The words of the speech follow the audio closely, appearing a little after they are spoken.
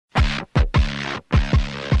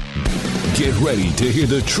Get ready to hear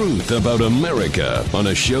the truth about America on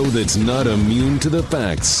a show that's not immune to the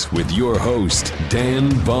facts with your host, Dan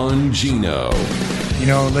Bongino. You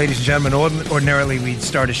know, ladies and gentlemen, ordinarily we'd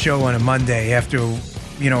start a show on a Monday after,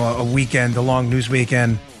 a weekend, a long news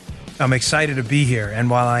weekend. I'm excited to be here. And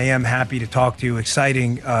while I am happy to talk to you,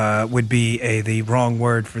 exciting would be the wrong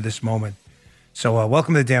word for this moment. So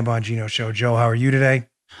welcome to the Dan Bongino Show. Joe, how are you today?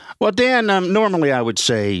 Well, Dan, normally I would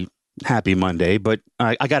say happy Monday, but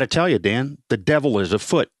I got to tell you, Dan, the devil is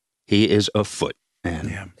afoot. He is afoot.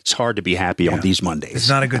 And It's hard to be happy on these Mondays. It's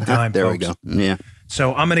not a good time, There folks. we go. Yeah.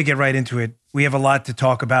 So I'm going to get right into it. We have a lot to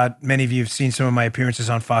talk about. Many of you have seen some of my appearances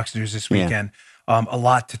on Fox News this weekend. A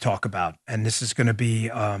lot to talk about. And this is going to be,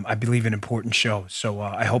 I believe, an important show. So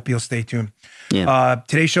I hope you'll stay tuned. Yeah.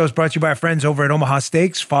 Today's show is brought to you by our friends over at Omaha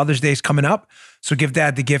Steaks. Father's Day is coming up. So give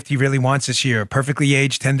Dad the gift he really wants this year. Perfectly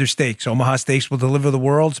aged, tender steaks. Omaha Steaks will deliver the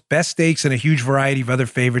world's best steaks and a huge variety of other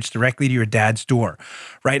favorites directly to your dad's door.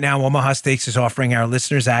 Right now, Omaha Steaks is offering our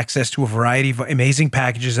listeners access to a variety of amazing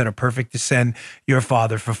packages that are perfect to send your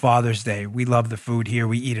father for Father's Day. We love the food here.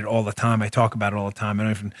 We eat it all the time. I talk about it all the time. I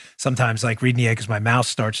don't even sometimes like reading it because my mouth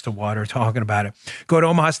starts to water talking about it. Go to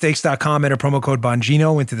omahasteaks.com, enter promo code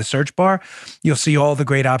Bongino into the search bar. You'll see all the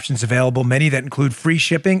great options available, many that include free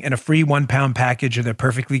shipping and a free 1-pound package of their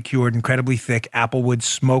perfectly cured, incredibly thick Applewood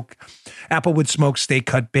smoked steak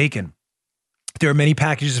cut bacon. There are many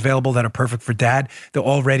packages available that are perfect for Dad. They're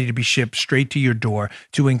all ready to be shipped straight to your door.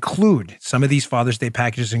 To include, some of these Father's Day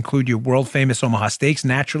packages include your world-famous Omaha Steaks,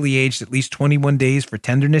 naturally aged at least 21 days for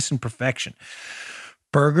tenderness and perfection.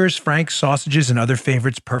 Burgers, franks, sausages, and other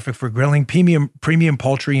favorites perfect for grilling. Premium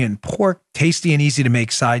poultry and pork. Tasty and easy to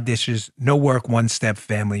make side dishes. No work, one-step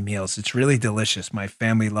family meals. It's really delicious. My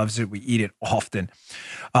family loves it. We eat it often.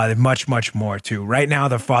 Much, much more, too. Right now,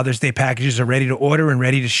 the Father's Day packages are ready to order and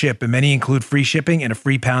ready to ship, and many include free shipping and a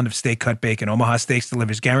free pound of steak-cut bacon. Omaha Steaks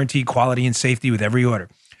delivers guaranteed quality and safety with every order.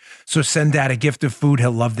 So send Dad a gift of food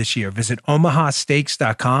he'll love this year. Visit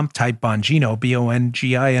omahasteaks.com, type Bongino,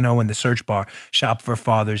 Bongino in the search bar. Shop for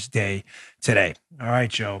Father's Day today. All right,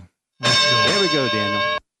 Joe. Let's go. There we go, Daniel.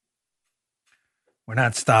 We're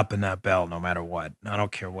not stopping that bell no matter what. I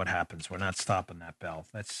don't care what happens. We're not stopping that bell.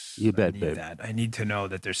 You bet, babe. I need to know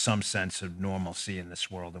that there's some sense of normalcy in this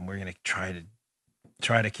world, and we're going to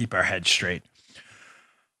try to keep our heads straight.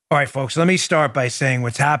 All right, folks, let me start by saying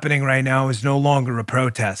what's happening right now is no longer a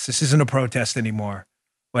protest. This isn't a protest anymore.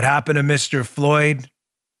 What happened to Mr. Floyd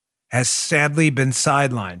has sadly been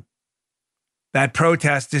sidelined. That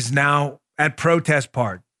protest has now been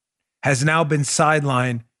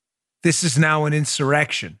sidelined. This is now an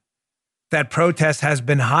insurrection. That protest has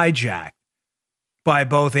been hijacked by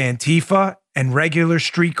both Antifa and regular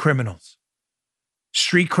street criminals.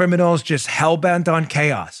 Street criminals just hell-bent on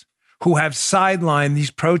chaos, who have sidelined these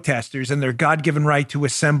protesters and their God-given right to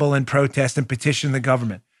assemble and protest and petition the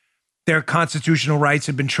government. Their constitutional rights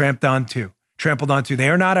have been trampled onto. They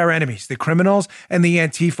are not our enemies. The criminals and the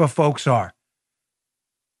Antifa folks are.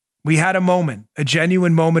 We had a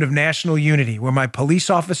genuine moment of national unity where my police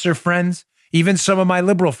officer friends, even some of my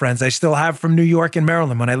liberal friends I still have from New York and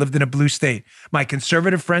Maryland when I lived in a blue state, my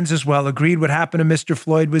conservative friends as well, agreed what happened to Mr.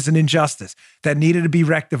 Floyd was an injustice that needed to be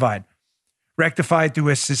rectified through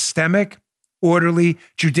a systemic, orderly,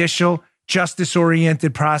 judicial,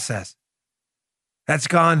 justice-oriented process. That's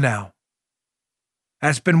gone now.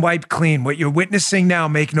 That's been wiped clean. What you're witnessing now,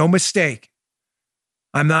 make no mistake,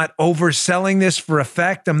 I'm not overselling this for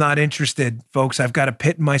effect. I'm not interested, folks. I've got a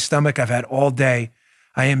pit in my stomach I've had all day.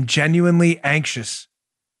 I am genuinely anxious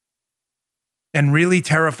and really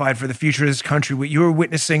terrified for the future of this country. What you're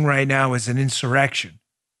witnessing right now is an insurrection.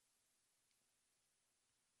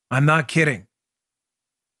 I'm not kidding.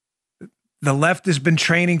 The left has been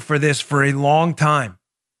training for this for a long time.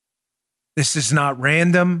 This is not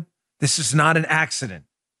random. This is not an accident.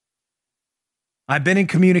 I've been in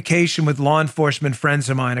communication with law enforcement friends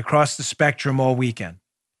of mine across the spectrum all weekend.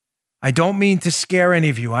 I don't mean to scare any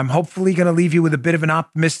of you. I'm hopefully going to leave you with a bit of an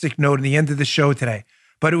optimistic note at the end of the show today,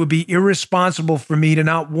 but it would be irresponsible for me to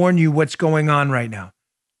not warn you what's going on right now.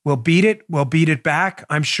 We'll beat it back.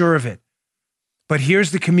 I'm sure of it. But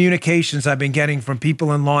here's the communications I've been getting from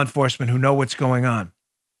people in law enforcement who know what's going on.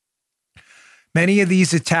 Many of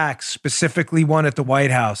these attacks, specifically one at the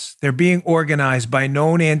White House, they're being organized by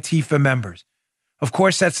known Antifa members. Of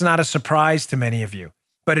course, that's not a surprise to many of you,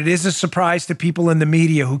 but it is a surprise to people in the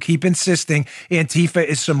media who keep insisting Antifa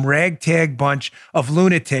is some ragtag bunch of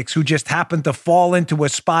lunatics who just happened to fall into a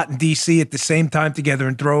spot in D.C. at the same time together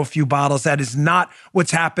and throw a few bottles. That is not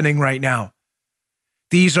what's happening right now.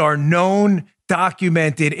 These are known,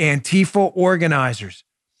 documented Antifa organizers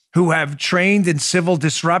who have trained in civil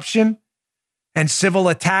disruption and civil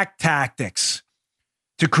attack tactics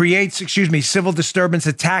to create, civil disturbance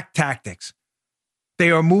attack tactics.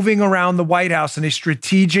 They are moving around the White House in a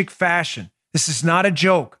strategic fashion. This is not a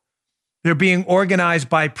joke. They're being organized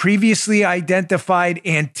by previously identified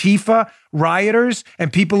Antifa rioters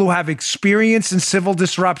and people who have experience in civil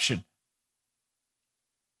disruption.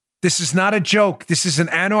 This is not a joke. This is an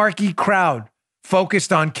anarchy crowd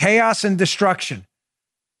focused on chaos and destruction.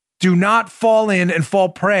 Do not fall in and fall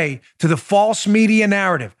prey to the false media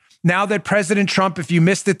narrative. Now that President Trump, if you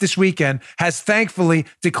missed it this weekend, has thankfully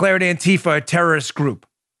declared Antifa a terrorist group.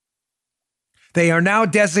 They are now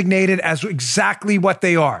designated as exactly what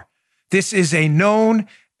they are. This is a known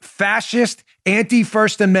fascist,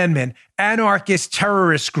 anti-First Amendment, anarchist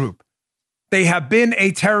terrorist group. They have been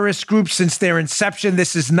a terrorist group since their inception.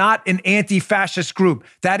 This is not an anti-fascist group.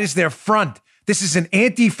 That is their front. This is an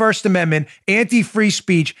anti-First Amendment, anti-free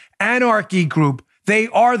speech, anarchy group. They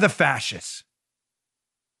are the fascists.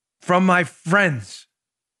 From my friends,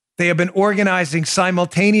 they have been organizing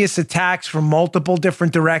simultaneous attacks from multiple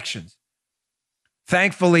different directions.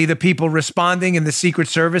 Thankfully, the people responding in the Secret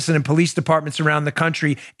Service and in police departments around the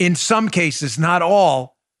country, in some cases, not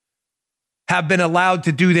all, have been allowed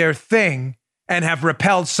to do their thing and have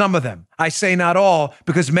repelled some of them. I say not all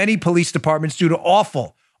because many police departments, due to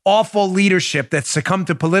awful leadership that succumbed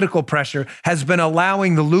to political pressure, has been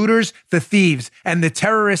allowing the looters, the thieves, and the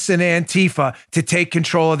terrorists in Antifa to take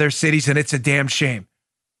control of their cities, and it's a damn shame.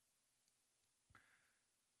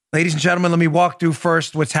 Ladies and gentlemen, let me walk through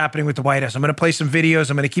first what's happening with the White House. I'm going to play some videos.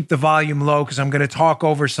 I'm going to keep the volume low because I'm going to talk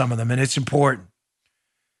over some of them, and it's important.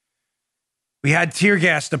 We had tear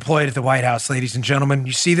gas deployed at the White House, ladies and gentlemen.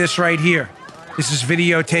 You see this right here. This is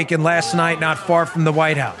video taken last night, not far from the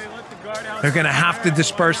White House. They're going to have to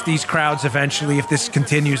disperse these crowds eventually if this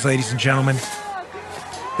continues, ladies and gentlemen.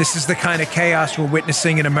 This is the kind of chaos we're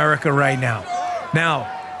witnessing in America right now. Now,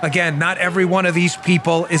 again, not every one of these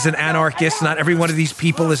people is an anarchist. Not every one of these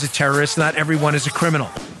people is a terrorist. Not everyone is a criminal.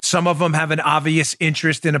 Some of them have an obvious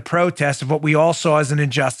interest in a protest of what we all saw as an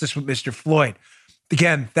injustice with Mr. Floyd.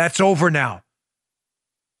 Again, that's over now.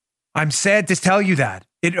 I'm sad to tell you that.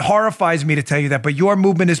 It horrifies me to tell you that, but your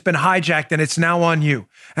movement has been hijacked and it's now on you.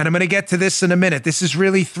 And I'm going to get to this in a minute. This is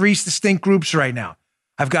really three distinct groups right now.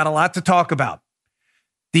 I've got a lot to talk about.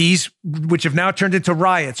 These, which have now turned into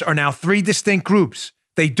riots, are now three distinct groups.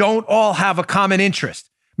 They don't all have a common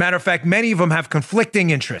interest. Matter of fact, many of them have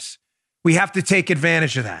conflicting interests. We have to take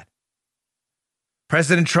advantage of that.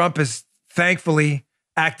 President Trump has thankfully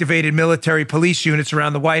activated military police units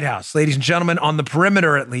around the White House. Ladies and gentlemen, on the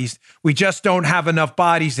perimeter at least, we just don't have enough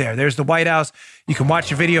bodies there. There's the White House. You can watch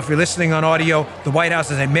the video if you're listening on audio. The White House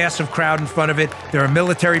has a massive crowd in front of it. There are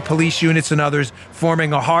military police units and others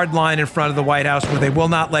forming a hard line in front of the White House where they will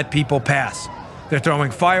not let people pass. They're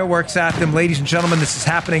throwing fireworks at them. Ladies and gentlemen, this is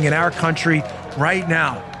happening in our country right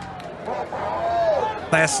now.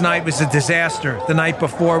 Last night was a disaster. The night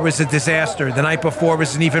before was a disaster. The night before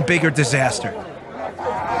was an even bigger disaster.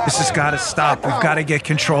 This has got to stop. We've got to get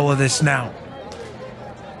control of this now.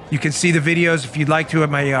 You can see the videos if you'd like to at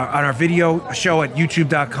my on our video show at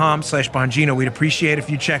youtube.com/Bongino. We'd appreciate if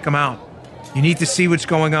you check them out. You need to see what's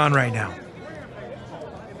going on right now.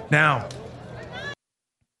 Now,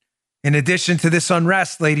 in addition to this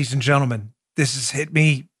unrest, ladies and gentlemen, this has hit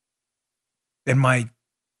me in my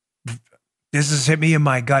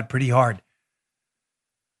gut pretty hard.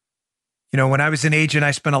 You know, when I was an agent,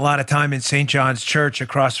 I spent a lot of time in St. John's Church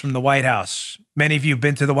across from the White House. Many of you have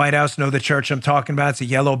been to the White House, know the church I'm talking about. It's a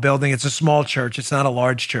yellow building. It's a small church. It's not a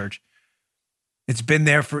large church. It's been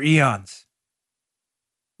there for eons.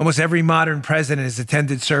 Almost every modern president has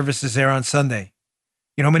attended services there on Sunday.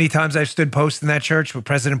 You know how many times I've stood post in that church with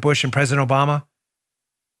President Bush and President Obama?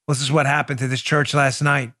 Well, this is what happened to this church last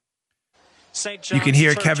night. You can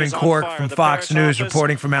hear Kevin Corke from Fox News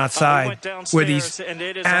reporting from outside where these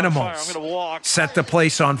animals set the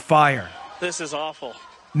place on fire. This is awful.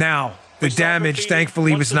 Now, the damage,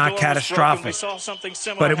 thankfully, was not catastrophic,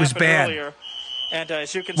 but it was bad.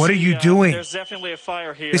 What are you doing? There's definitely a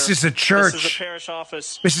fire here. This is a church. This is the parish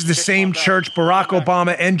office. This is the same church Barack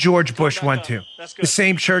Obama and George Bush went to. The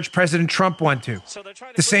same church President Trump went to.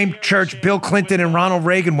 The same church Bill Clinton and Ronald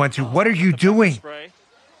Reagan went to. What are you doing?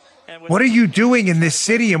 What are you doing in this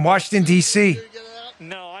city in Washington, D.C.?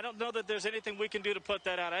 No, I don't know that there's anything we can do to put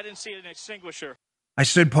that out. I didn't see an extinguisher. I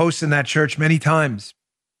stood post in that church many times.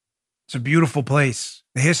 It's a beautiful place.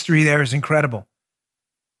 The history there is incredible.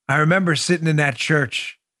 I remember sitting in that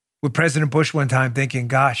church with President Bush one time thinking,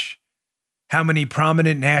 gosh, how many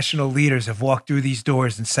prominent national leaders have walked through these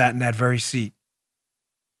doors and sat in that very seat?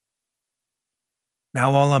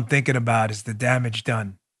 Now all I'm thinking about is the damage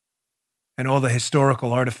done and all the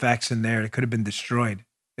historical artifacts in there that could have been destroyed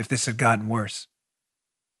if this had gotten worse.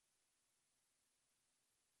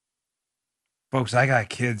 Folks, I got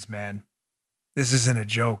kids, man. This isn't a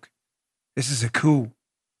joke. This is a coup.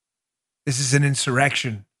 This is an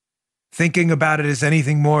insurrection. Thinking about it as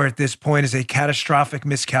anything more at this point is a catastrophic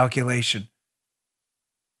miscalculation.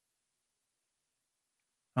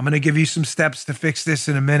 I'm going to give you some steps to fix this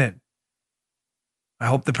in a minute. I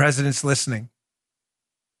hope the president's listening.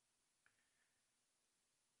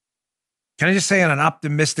 Can I just say on an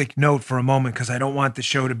optimistic note for a moment, because I don't want the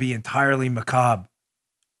show to be entirely macabre.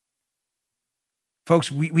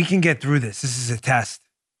 Folks, we can get through this. This is a test.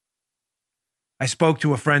 I spoke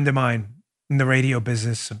to a friend of mine in the radio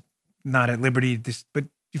business, not at liberty, but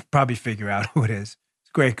you probably figure out who it is. He's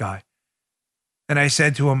a great guy. And I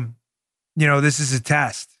said to him, this is a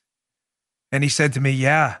test. And he said to me,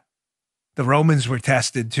 yeah, the Romans were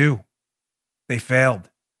tested too. They failed.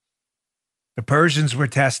 The Persians were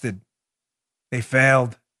tested. They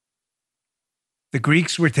failed. The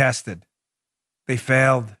Greeks were tested. They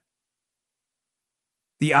failed.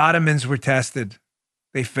 The Ottomans were tested.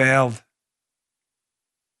 They failed.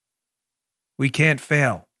 We can't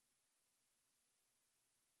fail.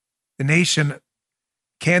 The nation,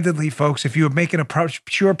 candidly, folks, if you were making a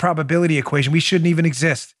pure probability equation, we shouldn't even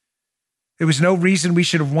exist. There was no reason we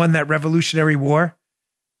should have won that Revolutionary War.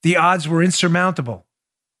 The odds were insurmountable.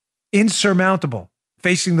 Insurmountable,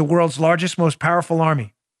 facing the world's largest, most powerful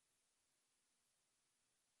army.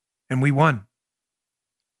 And we won.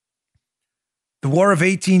 The War of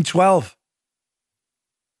 1812.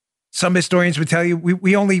 Some historians would tell you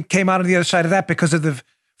we only came out on the other side of that because of the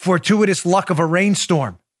fortuitous luck of a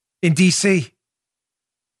rainstorm in D.C.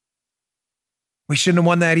 We shouldn't have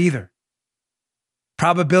won that either.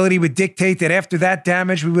 Probability would dictate that after that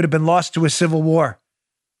damage, we would have been lost to a civil war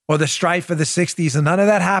or the strife of the 60s, and none of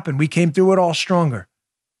that happened. We came through it all stronger.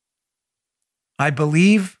 I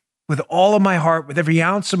believe with all of my heart, with every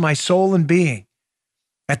ounce of my soul and being,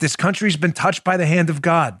 that this country's been touched by the hand of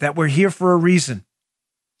God, that we're here for a reason.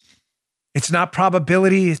 It's not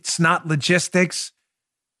probability. It's not logistics.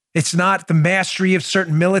 It's not the mastery of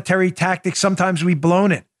certain military tactics. Sometimes we've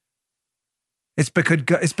blown it. It's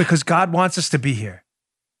because God wants us to be here.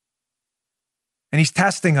 And he's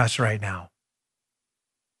testing us right now.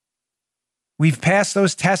 We've passed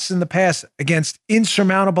those tests in the past against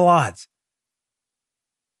insurmountable odds.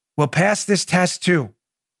 We'll pass this test too.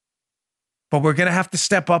 But we're going to have to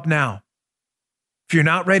step up now. If you're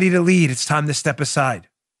not ready to lead, it's time to step aside.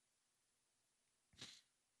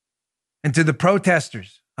 And to the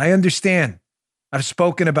protesters, I understand. I've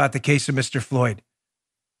spoken about the case of Mr. Floyd.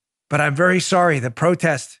 But I'm very sorry, the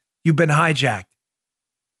protest, you've been hijacked.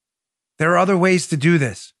 There are other ways to do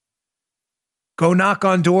this. Go knock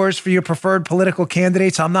on doors for your preferred political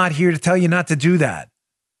candidates. I'm not here to tell you not to do that.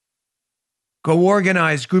 Go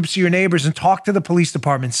organize groups of your neighbors and talk to the police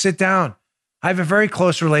department. Sit down. I have a very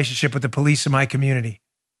close relationship with the police in my community.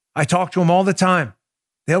 I talk to them all the time.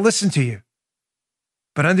 They'll listen to you.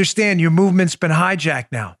 But understand, your movement's been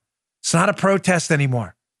hijacked now. It's not a protest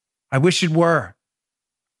anymore. I wish it were.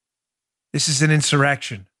 This is an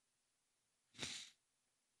insurrection.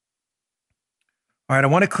 All right, I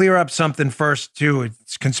want to clear up something first, too.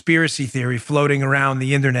 It's conspiracy theory floating around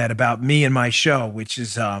the internet about me and my show, which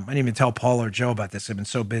is, I didn't even tell Paul or Joe about this. I've been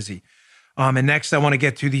so busy. And next, I want to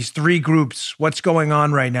get to these three groups, what's going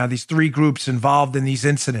on right now, these three groups involved in these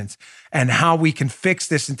incidents, and how we can fix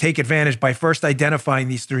this and take advantage by first identifying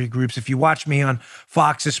these three groups. If you watch me on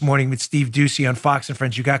Fox this morning with Steve Ducey on Fox and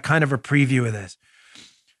Friends, you got kind of a preview of this.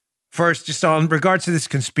 First, just on regards to this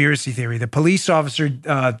conspiracy theory, the police officer,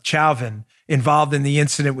 Chauvin, involved in the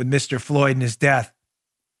incident with Mr. Floyd and his death,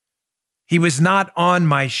 he was not on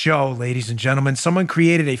my show, ladies and gentlemen. Someone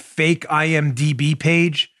created a fake IMDb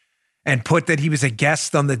page and put that he was a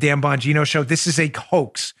guest on the Dan Bongino show. This is a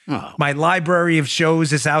hoax. Oh. My library of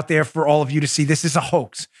shows is out there for all of you to see. This is a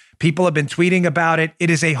hoax. People have been tweeting about it. It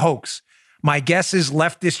is a hoax. My guess is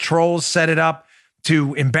leftist trolls set it up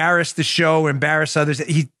to embarrass the show, embarrass others.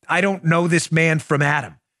 I don't know this man from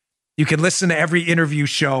Adam. You can listen to every interview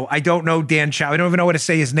show. I don't know Dan Chow. I don't even know how to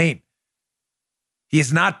say his name. He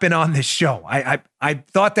has not been on this show. I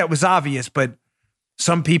thought that was obvious, but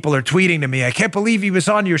some people are tweeting to me, I can't believe he was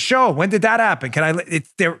on your show. When did that happen?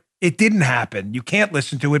 It didn't happen. You can't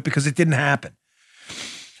listen to it because it didn't happen.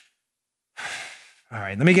 All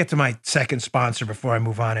right, let me get to my second sponsor before I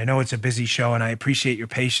move on. I know it's a busy show and I appreciate your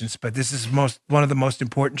patience, but this is one of the most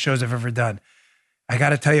important shows I've ever done. I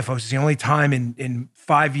got to tell you, folks, it's the only time in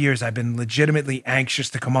 5 years I've been legitimately anxious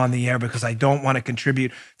to come on the air because I don't want to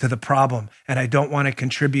contribute to the problem, and I don't want to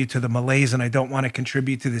contribute to the malaise, and I don't want to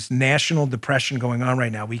contribute to this national depression going on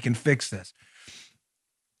right now. We can fix this.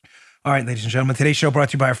 All right, ladies and gentlemen, today's show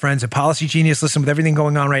brought to you by our friends at Policy Genius. Listen, with everything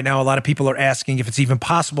going on right now, a lot of people are asking if it's even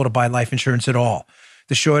possible to buy life insurance at all.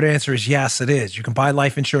 The short answer is yes, it is. You can buy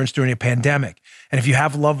life insurance during a pandemic. And if you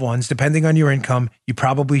have loved ones, depending on your income, you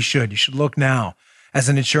probably should. You should look now. As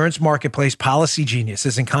an insurance marketplace, Policy Genius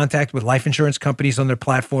is in contact with life insurance companies on their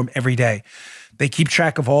platform every day. They keep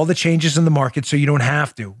track of all the changes in the market so you don't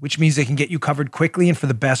have to, which means they can get you covered quickly and for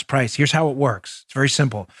the best price. Here's how it works. It's very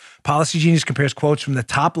simple. Policy Genius compares quotes from the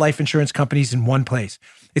top life insurance companies in one place.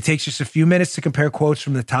 It takes just a few minutes to compare quotes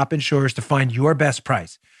from the top insurers to find your best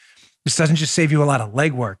price. This doesn't just save you a lot of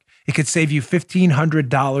legwork. It could save you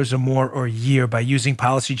 $1,500 or more or a year by using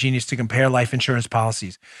Policy Genius to compare life insurance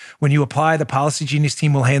policies. When you apply, the Policy Genius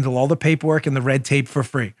team will handle all the paperwork and the red tape for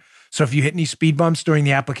free. So if you hit any speed bumps during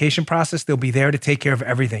the application process, they'll be there to take care of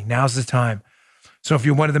everything. Now's the time. So if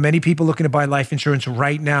you're one of the many people looking to buy life insurance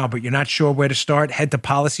right now, but you're not sure where to start, head to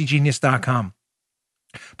PolicyGenius.com.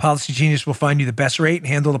 Policy Genius will find you the best rate and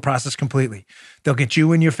handle the process completely. They'll get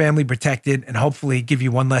you and your family protected and hopefully give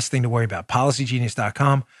you one less thing to worry about.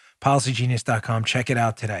 PolicyGenius.com. PolicyGenius.com. Check it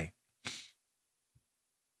out today.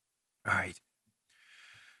 All right.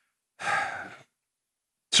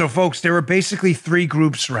 So, folks, there are basically three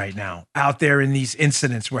groups right now out there in these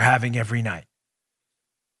incidents we're having every night.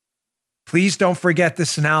 Please don't forget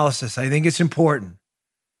this analysis. I think it's important.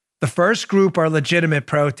 The first group are legitimate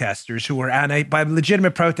protesters who are, and by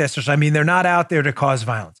legitimate protesters, I mean they're not out there to cause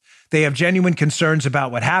violence. They have genuine concerns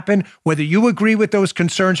about what happened. Whether you agree with those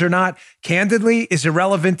concerns or not, candidly, is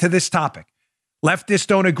irrelevant to this topic. Leftists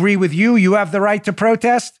don't agree with you. You have the right to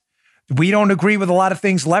protest. We don't agree with a lot of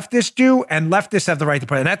things leftists do, and leftists have the right to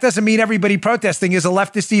protest. And that doesn't mean everybody protesting is a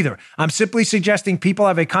leftist either. I'm simply suggesting people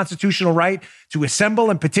have a constitutional right to assemble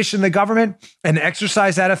and petition the government and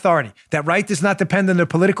exercise that authority. That right does not depend on their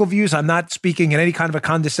political views. I'm not speaking in any kind of a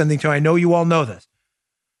condescending tone. I know you all know this.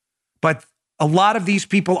 But a lot of these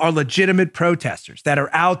people are legitimate protesters that are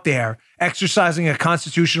out there exercising a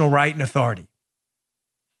constitutional right and authority.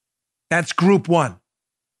 That's group one.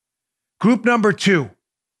 Group number two.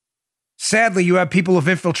 Sadly, you have people who've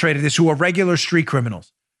infiltrated this who are regular street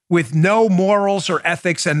criminals with no morals or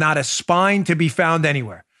ethics and not a spine to be found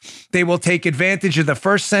anywhere. They will take advantage of the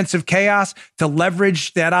first sense of chaos to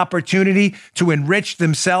leverage that opportunity to enrich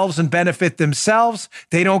themselves and benefit themselves.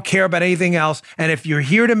 They don't care about anything else. And if you're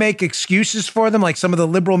here to make excuses for them, like some of the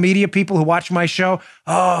liberal media people who watch my show,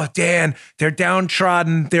 oh, Dan, they're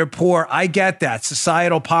downtrodden, they're poor. I get that.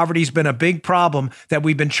 Societal poverty has been a big problem that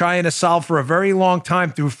we've been trying to solve for a very long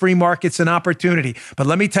time through free markets and opportunity. But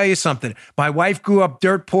let me tell you something. My wife grew up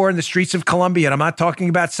dirt poor in the streets of Columbia, and I'm not talking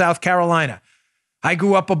about South Carolina. I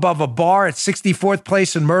grew up above a bar at 64th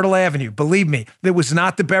Place and Myrtle Avenue. Believe me, it was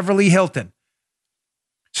not the Beverly Hilton.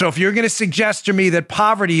 So if you're going to suggest to me that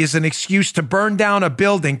poverty is an excuse to burn down a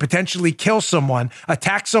building, potentially kill someone,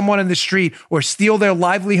 attack someone in the street, or steal their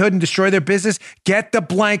livelihood and destroy their business, get the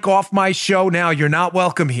blank off my show now. You're not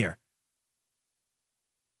welcome here.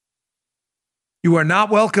 You are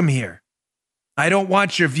not welcome here. I don't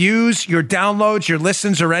want your views, your downloads, your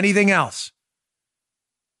listens, or anything else.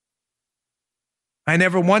 I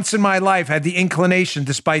never once in my life had the inclination,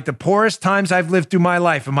 despite the poorest times I've lived through my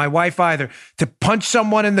life, and my wife either, to punch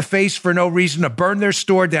someone in the face for no reason, to burn their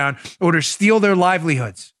store down, or to steal their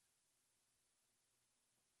livelihoods.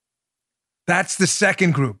 That's the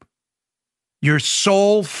second group. Your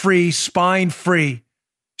soul-free, spine-free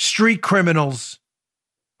street criminals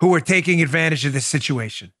who are taking advantage of this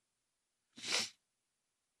situation.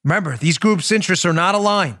 Remember, these groups' interests are not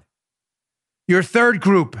aligned. Your third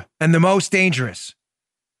group, and the most dangerous,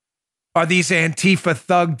 are these Antifa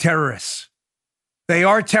thug terrorists. They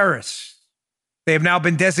are terrorists. They have now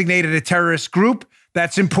been designated a terrorist group.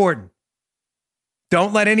 That's important.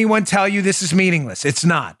 Don't let anyone tell you this is meaningless. It's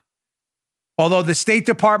not. Although the State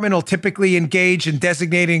Department will typically engage in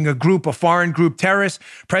designating a group, a foreign group, terrorists,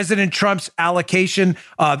 President Trump's allocation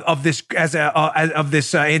of this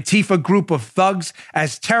Antifa group of thugs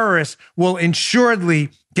as terrorists will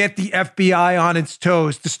assuredly get the FBI on its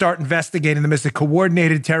toes to start investigating them as the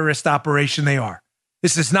coordinated terrorist operation they are.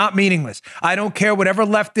 This is not meaningless. I don't care whatever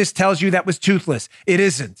leftist tells you that was toothless. It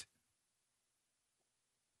isn't.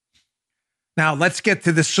 Now, let's get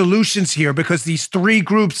to the solutions here, because these three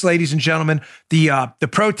groups, ladies and gentlemen, the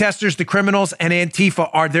protesters, the criminals, and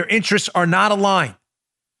Antifa, their interests are not aligned.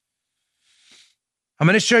 I'm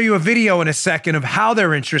going to show you a video in a second of how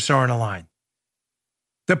their interests aren't aligned.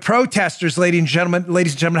 The protesters, ladies and gentlemen,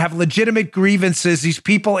 have legitimate grievances. These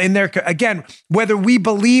people in there, again, whether we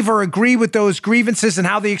believe or agree with those grievances and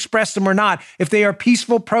how they express them or not, if they are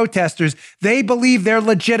peaceful protesters, they believe they're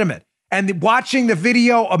legitimate. And watching the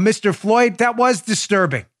video of Mr. Floyd, that was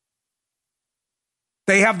disturbing.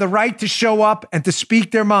 They have the right to show up and to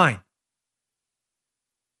speak their mind.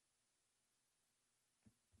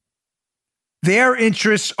 Their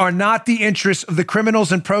interests are not the interests of the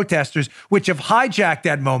criminals and protesters, which have hijacked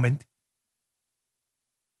that moment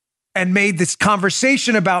and made this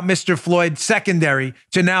conversation about Mr. Floyd secondary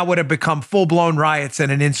to now what have become full-blown riots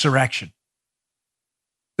and an insurrection.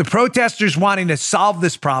 The protesters wanting to solve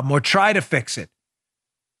this problem or try to fix it,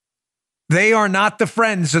 they are not the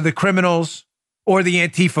friends of the criminals or the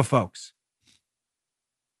Antifa folks.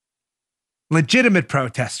 Legitimate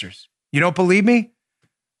protesters. You don't believe me?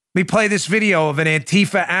 Let me play this video of an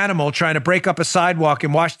Antifa animal trying to break up a sidewalk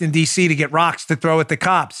in Washington, D.C. to get rocks to throw at the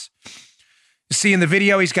cops. You see in the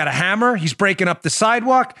video, he's got a hammer. He's breaking up the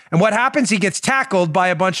sidewalk. And what happens? He gets tackled by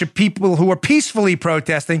a bunch of people who are peacefully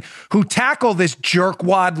protesting, who tackle this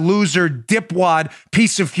jerkwad, loser, dipwad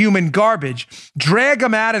piece of human garbage, drag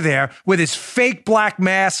him out of there with his fake black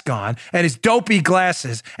mask on and his dopey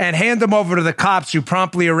glasses and hand him over to the cops who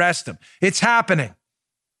promptly arrest him. It's happening.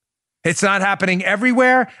 It's not happening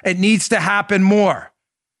everywhere. It needs to happen more.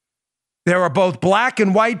 There are both black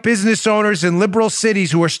and white business owners in liberal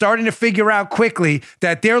cities who are starting to figure out quickly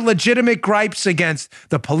that their legitimate gripes against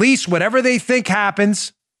the police, whatever they think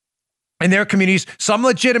happens in their communities, some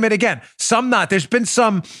legitimate, again, some not. There's been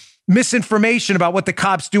some misinformation about what the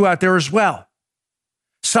cops do out there as well.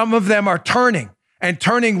 Some of them are turning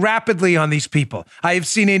rapidly on these people. I have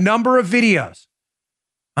seen a number of videos.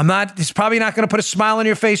 It's probably not going to put a smile on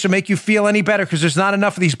your face or make you feel any better because there's not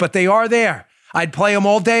enough of these, but they are there. I'd play them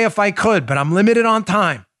all day if I could, but I'm limited on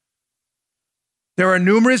time. There are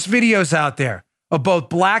numerous videos out there of both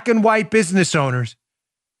black and white business owners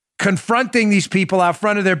confronting these people out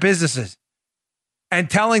front of their businesses and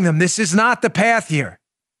telling them this is not the path here.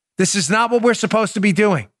 This is not what we're supposed to be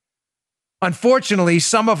doing. Unfortunately,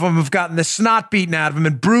 some of them have gotten the snot beaten out of them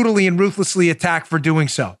and brutally and ruthlessly attacked for doing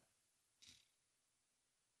so.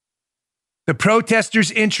 The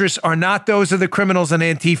protesters' interests are not those of the criminals and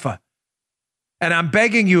Antifa. And I'm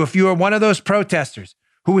begging you, if you are one of those protesters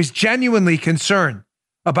who is genuinely concerned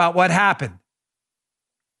about what happened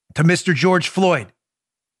to Mr. George Floyd,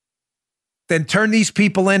 then turn these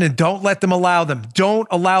people in and don't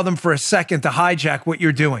allow them for a second to hijack what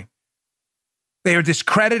you're doing. They are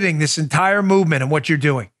discrediting this entire movement and what you're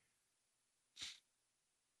doing.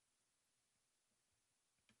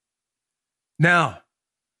 Now,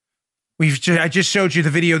 I just showed you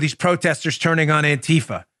the video of these protesters turning on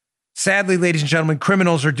Antifa. Sadly, ladies and gentlemen,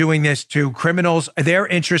 criminals are doing this too. Criminals, their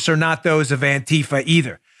interests are not those of Antifa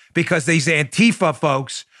either, because these Antifa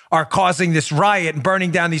folks are causing this riot and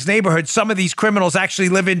burning down these neighborhoods. Some of these criminals actually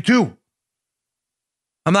live in too.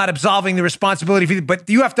 I'm not absolving the responsibility, but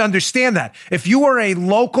you have to understand that. If you are a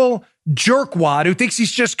local jerkwad who thinks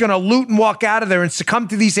he's just going to loot and walk out of there and succumb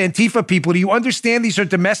to these Antifa people, do you understand these are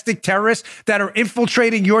domestic terrorists that are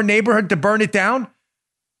infiltrating your neighborhood to burn it down?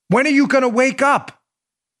 When are you going to wake up?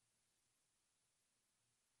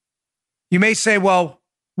 You may say, well,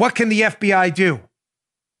 what can the FBI do?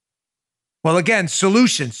 Well, again,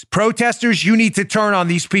 solutions. Protesters, you need to turn on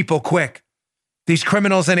these people quick. These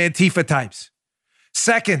criminals and Antifa types.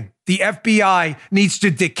 Second, the FBI needs to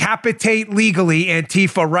decapitate legally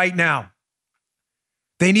Antifa right now.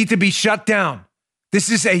 They need to be shut down. This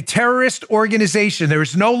is a terrorist organization. There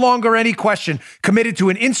is no longer any question committed to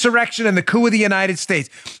an insurrection and the coup of the United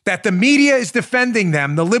States. That the media is defending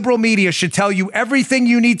them, the liberal media should tell you everything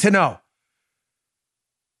you need to know.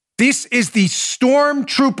 This is the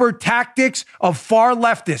stormtrooper tactics of far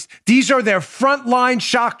leftists. These are their frontline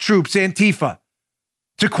shock troops, Antifa.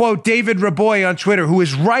 To quote David Raboy on Twitter, who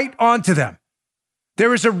is right onto them.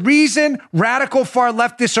 There is a reason radical far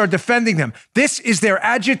leftists are defending them. This is their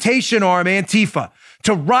agitation arm, Antifa,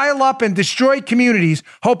 to rile up and destroy communities,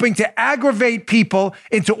 hoping to aggravate people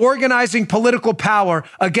into organizing political power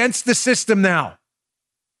against the system now.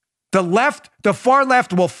 The left, the far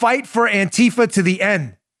left, will fight for Antifa to the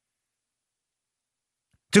end.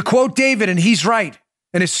 To quote David, and he's right,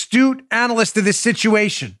 an astute analyst of this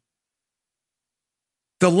situation,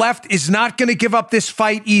 the left is not going to give up this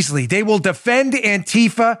fight easily. They will defend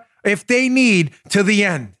Antifa if they need to the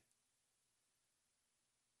end.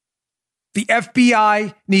 The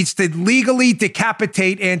FBI needs to legally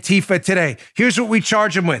decapitate Antifa today. Here's what we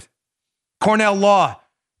charge them with. Cornell Law,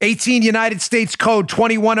 18 United States Code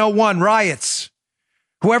 2101, riots.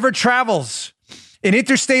 Whoever travels in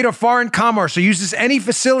interstate or foreign commerce or uses any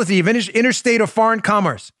facility of interstate or foreign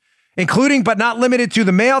commerce, including but not limited to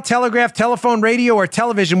the mail, telegraph, telephone, radio, or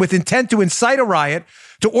television with intent to incite a riot,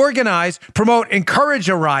 to organize, promote, encourage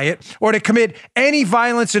a riot, or to commit any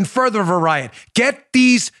violence in further of a riot. Get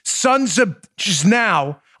these sons of bitches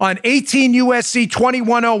now on 18 USC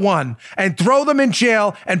 2101 and throw them in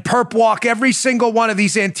jail and perp walk every single one of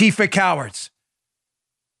these Antifa cowards.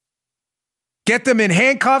 Get them in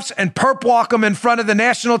handcuffs and perp walk them in front of the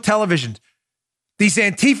national television. These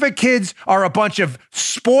Antifa kids are a bunch of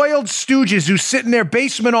spoiled stooges who sit in their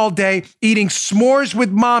basement all day eating s'mores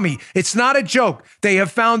with mommy. It's not a joke. They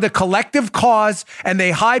have found a collective cause and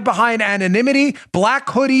they hide behind anonymity, black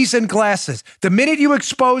hoodies, and glasses. The minute you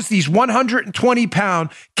expose these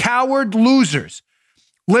 120-pound coward losers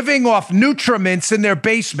living off Nutramints in their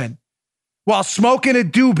basement while smoking a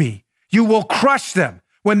doobie, you will crush them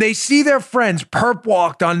when they see their friends perp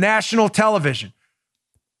walked on national television,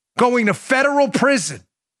 going to federal prison.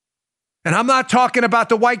 And I'm not talking about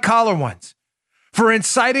the white collar ones. For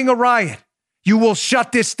inciting a riot, you will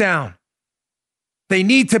shut this down. They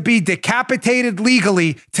need to be decapitated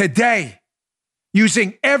legally today,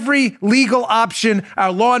 using every legal option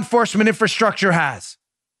our law enforcement infrastructure has.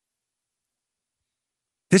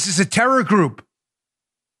 This is a terror group.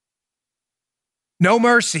 No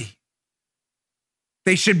mercy.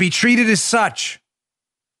 They should be treated as such.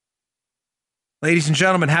 Ladies and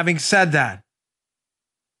gentlemen, having said that,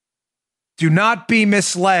 do not be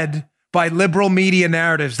misled by liberal media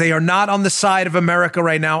narratives. They are not on the side of America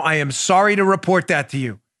right now. I am sorry to report that to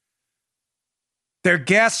you. Their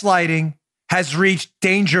gaslighting has reached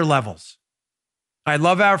danger levels. I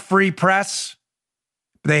love our free press.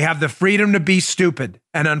 They have the freedom to be stupid.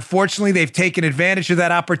 And unfortunately, they've taken advantage of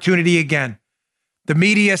that opportunity again. The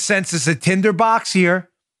media senses a tinderbox here.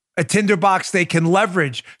 A tinderbox they can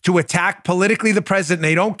leverage to attack politically the president.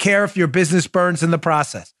 They don't care if your business burns in the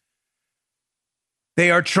process.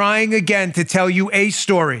 They are trying again to tell you a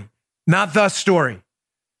story, not the story.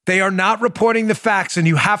 They are not reporting the facts, and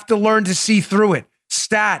you have to learn to see through it.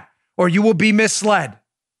 Stat, or you will be misled.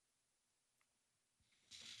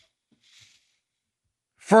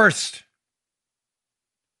 First,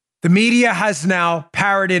 the media has now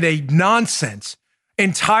parroted a nonsense,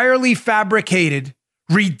 entirely fabricated,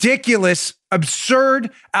 ridiculous, absurd,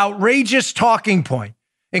 outrageous talking point,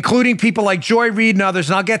 including people like Joy Reid and others,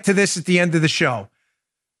 and I'll get to this at the end of the show,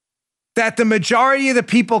 that the majority of the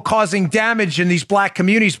people causing damage in these black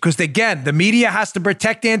communities, because again, the media has to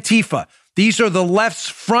protect Antifa. These are the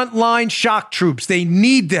left's frontline shock troops. They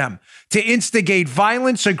need them to instigate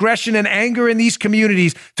violence, aggression, and anger in these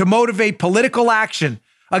communities to motivate political action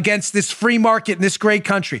against this free market in this great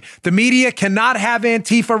country. The media cannot have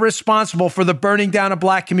Antifa responsible for the burning down of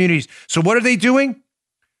black communities. So what are they doing?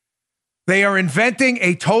 They are inventing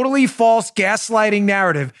a totally false gaslighting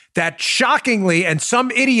narrative that shockingly, and some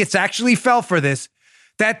idiots actually fell for this,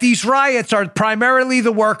 that these riots are primarily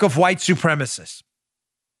the work of white supremacists.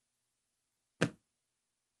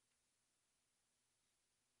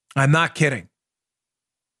 I'm not kidding.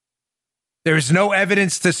 There is no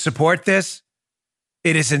evidence to support this.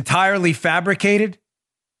 It is entirely fabricated.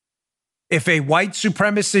 If a white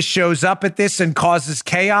supremacist shows up at this and causes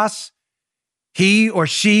chaos, he or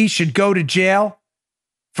she should go to jail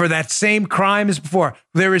for that same crime as before.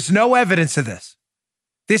 There is no evidence of this.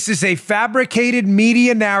 This is a fabricated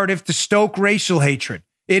media narrative to stoke racial hatred.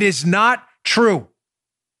 It is not true.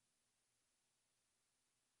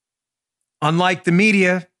 Unlike the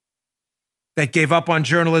media that gave up on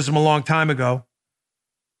journalism a long time ago,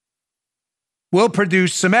 will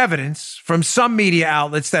produce some evidence from some media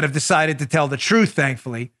outlets that have decided to tell the truth,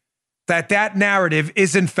 thankfully, that that narrative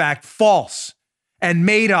is in fact false and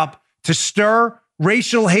made up to stir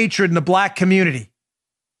racial hatred in the black community,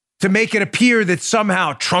 to make it appear that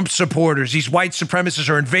somehow Trump supporters, these white supremacists,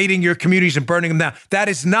 are invading your communities and burning them down. That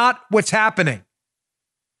is not what's happening.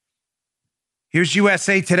 Here's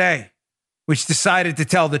USA Today, which decided to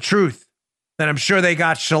tell the truth, and I'm sure they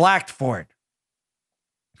got shellacked for it.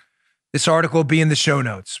 This article will be in the show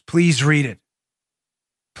notes. Please read it.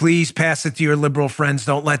 Please pass it to your liberal friends.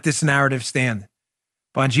 Don't let this narrative stand.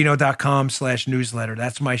 Bongino.com/newsletter.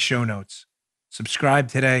 That's my show notes. Subscribe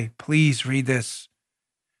today. Please read this.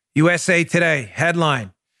 USA Today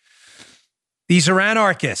headline: These are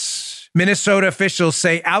anarchists. Minnesota officials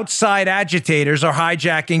say outside agitators are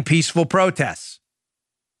hijacking peaceful protests.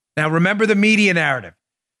 Now remember the media narrative.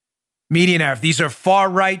 These are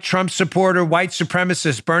far-right Trump supporter, white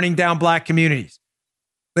supremacists burning down black communities.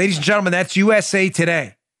 Ladies and gentlemen, that's USA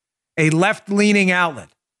Today, a left-leaning outlet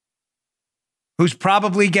who's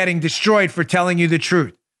probably getting destroyed for telling you the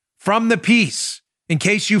truth. From the piece, in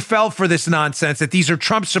case you fell for this nonsense that these are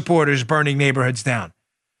Trump supporters burning neighborhoods down.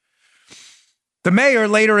 The mayor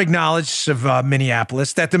later acknowledged of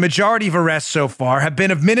Minneapolis that the majority of arrests so far have been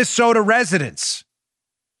of Minnesota residents.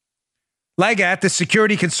 Legat, the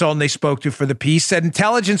security consultant they spoke to for the piece, said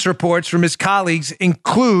intelligence reports from his colleagues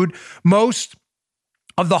include most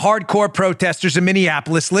of the hardcore protesters in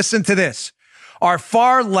Minneapolis, listen to this, are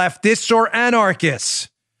far leftists or anarchists,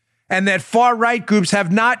 and that far-right groups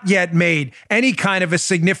have not yet made any kind of a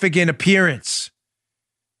significant appearance.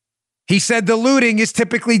 He said the looting is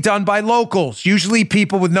typically done by locals, usually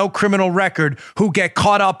people with no criminal record who get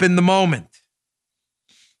caught up in the moment.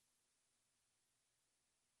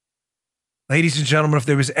 Ladies and gentlemen, if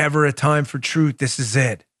there was ever a time for truth, this is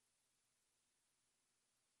it.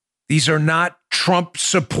 These are not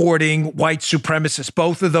Trump-supporting white supremacists.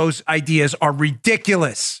 Both of those ideas are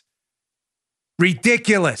ridiculous.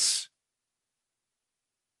 Ridiculous.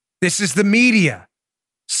 This is the media.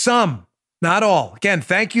 Some, not all. Again,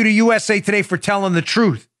 thank you to USA Today for telling the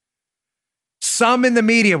truth. Some in the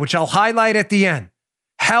media, which I'll highlight at the end,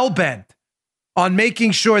 hell-bent on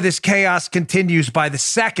making sure this chaos continues by the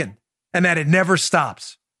second and that it never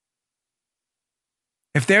stops.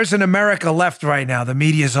 If there's an America left right now, the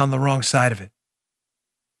media is on the wrong side of it.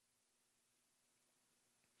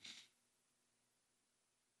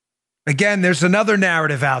 Again, there's another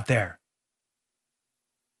narrative out there.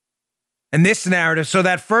 And this narrative, so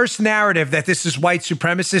that first narrative that this is white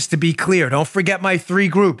supremacists, to be clear, don't forget my three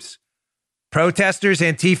groups: protesters,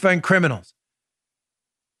 Antifa, and criminals.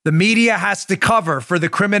 The media has to cover for the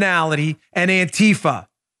criminality and Antifa,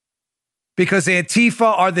 because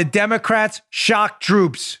Antifa are the Democrats' shock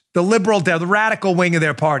troops, the the radical wing of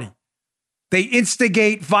their party. They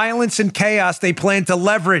instigate violence and chaos they plan to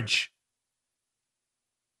leverage.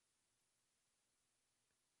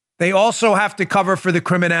 They also have to cover for the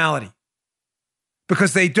criminality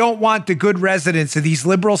because they don't want the good residents of these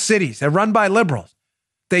liberal cities. They're run by liberals.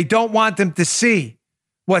 They don't want them to see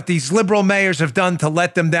what these liberal mayors have done to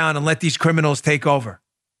let them down and let these criminals take over.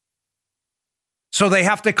 So they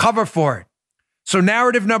have to cover for it. So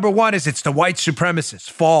narrative number one is it's the white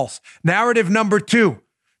supremacists. False. Narrative number two,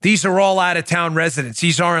 these are all out-of-town residents.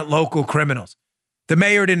 These aren't local criminals. The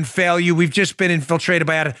mayor didn't fail you. We've just been infiltrated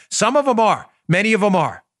by out. Some of them are. Many of them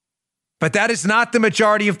are. But that is not the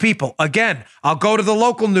majority of people. Again, I'll go to the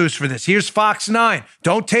local news for this. Here's Fox 9.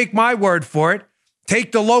 Don't take my word for it.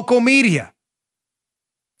 Take the local media.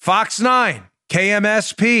 Fox 9,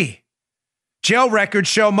 KMSP. Jail records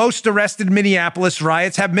show most arrested Minneapolis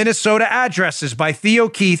riots have Minnesota addresses by Theo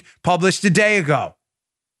Keith, published a day ago.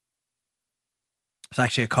 It's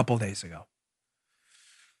actually a couple days ago.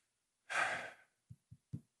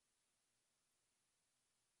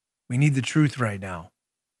 We need the truth right now,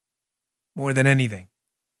 more than anything.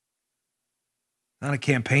 Not a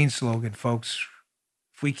campaign slogan, folks.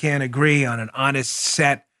 If we can't agree on an honest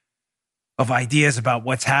set of ideas about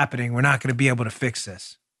what's happening, we're not going to be able to fix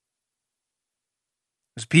this.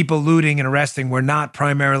 Because people looting and arresting were not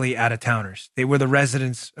primarily out-of-towners. They were the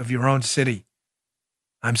residents of your own city.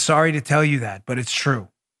 I'm sorry to tell you that, but it's true.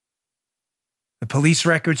 The police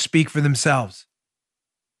records speak for themselves.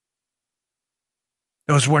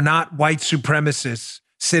 Those were not white supremacists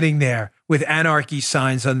sitting there with anarchy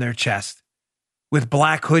signs on their chest, with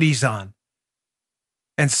black hoodies on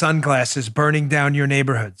and sunglasses burning down your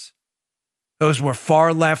neighborhoods. Those were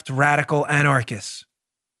far-left radical anarchists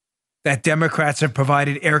that Democrats have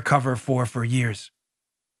provided air cover for years.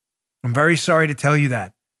 I'm very sorry to tell you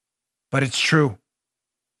that, but it's true.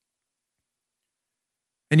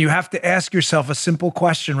 And you have to ask yourself a simple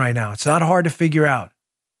question right now. It's not hard to figure out.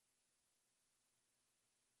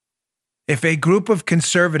 If a group of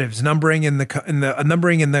conservatives numbering in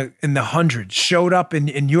the hundreds showed up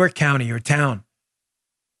in your county or town,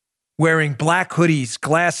 wearing black hoodies,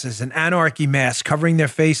 glasses, and anarchy masks covering their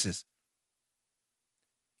faces,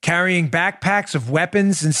 carrying backpacks of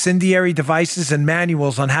weapons, incendiary devices, and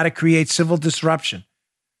manuals on how to create civil disruption,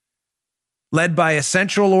 led by a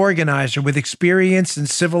central organizer with experience in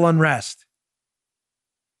civil unrest,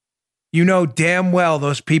 you know damn well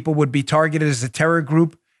those people would be targeted as a terror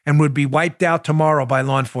group and would be wiped out tomorrow by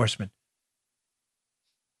law enforcement.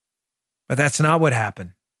 But that's not what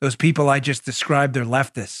happened. Those people I just described are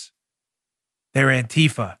leftists. They're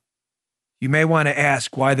Antifa. You may want to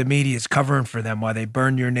ask why the media is covering for them while they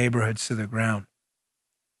burn your neighborhoods to the ground.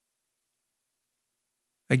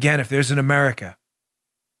 Again, if there's an America,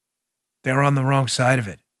 they're on the wrong side of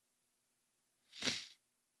it.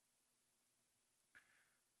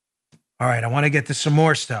 All right, I want to get to some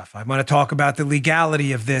more stuff. I want to talk about the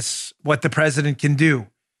legality of this, what the president can do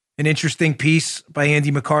an interesting piece by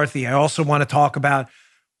Andy McCarthy. I also want to talk about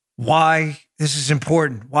why this is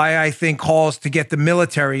important, why I think calls to get the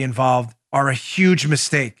military involved are a huge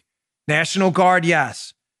mistake. National Guard,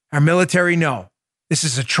 yes. Our military, no. This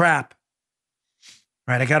is a trap.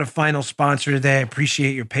 All right, I got a final sponsor today. I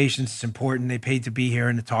appreciate your patience. It's important. They paid to be here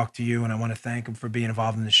and to talk to you, and I want to thank them for being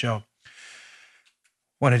involved in the show.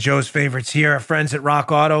 One of Joe's favorites here, our friends at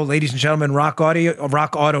Rock Auto. Ladies and gentlemen, Rock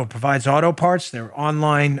Auto provides auto parts. Their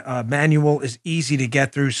online manual is easy to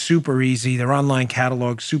get through, super easy. Their online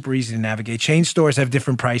catalog, super easy to navigate. Chain stores have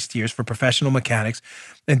different price tiers for professional mechanics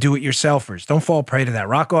and do-it-yourselfers. Don't fall prey to that.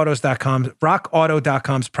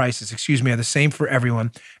 RockAuto.com's prices, are the same for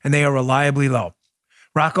everyone, and they are reliably low.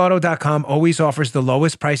 RockAuto.com always offers the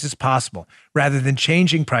lowest prices possible, rather than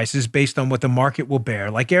changing prices based on what the market will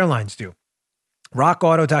bear, like airlines do.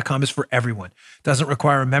 RockAuto.com is for everyone. Doesn't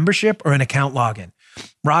require a membership or an account login.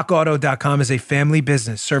 RockAuto.com is a family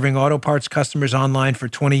business serving auto parts customers online for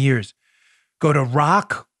 20 years. Go to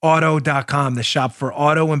RockAuto.com to shop for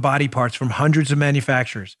auto and body parts from hundreds of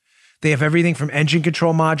manufacturers. They have everything from engine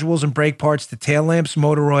control modules and brake parts to tail lamps,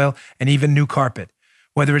 motor oil, and even new carpet.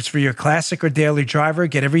 Whether it's for your classic or daily driver,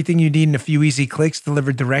 get everything you need in a few easy clicks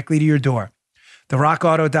delivered directly to your door. The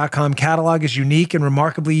RockAuto.com catalog is unique and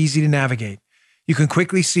remarkably easy to navigate. You can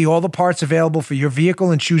quickly see all the parts available for your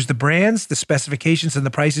vehicle and choose the brands, the specifications, and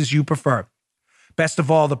the prices you prefer. Best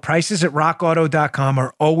of all, the prices at RockAuto.com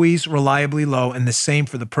are always reliably low and the same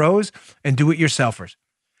for the pros and do-it-yourselfers.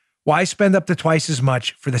 Why spend up to twice as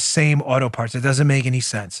much for the same auto parts? It doesn't make any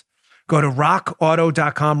sense. Go to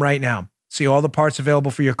RockAuto.com right now. See all the parts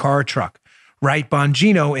available for your car or truck. Write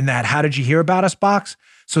Bongino in that How Did You Hear About Us box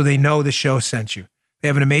so they know the show sent you. They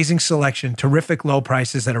have an amazing selection, terrific low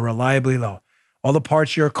prices that are reliably low. All the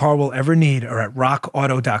parts your car will ever need are at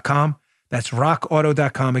RockAuto.com. That's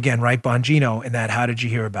RockAuto.com. Again, write Bongino in that How Did You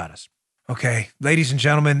Hear About Us? Okay, ladies and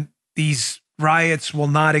gentlemen, these riots will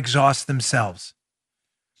not exhaust themselves.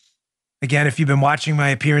 Again, if you've been watching my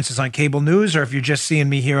appearances on cable news or if you're just seeing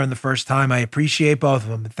me here on the first time, I appreciate both of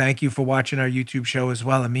them. Thank you for watching our YouTube show as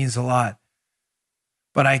well. It means a lot.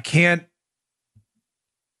 But I can't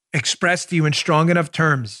express to you in strong enough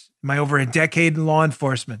terms, my over a decade in law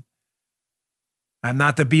enforcement, I'm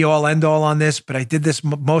not the be-all, end-all on this, but I did this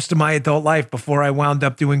most of my adult life before I wound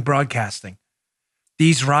up doing broadcasting.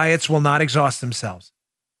 These riots will not exhaust themselves.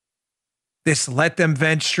 This let them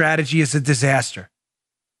vent strategy is a disaster.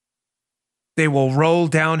 They will roll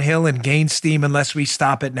downhill and gain steam unless we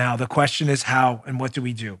stop it now. The question is how and what do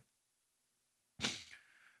we do?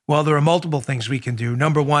 Well, there are multiple things we can do.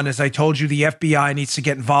 Number one, as I told you, the FBI needs to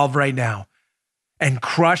get involved right now and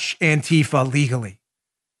crush Antifa legally.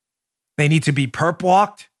 They need to be perp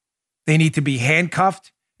walked. They need to be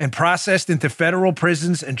handcuffed and processed into federal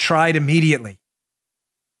prisons and tried immediately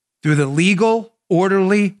through the legal,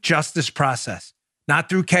 orderly justice process, not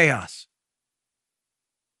through chaos.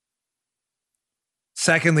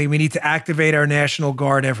 Secondly, we need to activate our National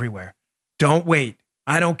Guard everywhere. Don't wait.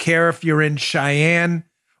 I don't care if you're in Cheyenne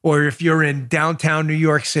or if you're in downtown New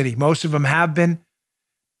York City. Most of them have been.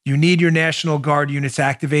 You need your National Guard units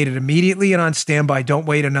activated immediately and on standby. Don't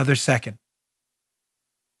wait another second.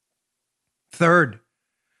 Third,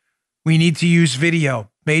 we need to use video.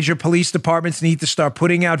 Major police departments need to start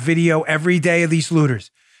putting out video every day of these looters.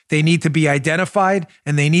 They need to be identified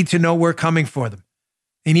and they need to know we're coming for them.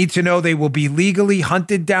 They need to know they will be legally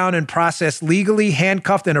hunted down and processed, legally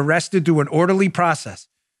handcuffed and arrested through an orderly process.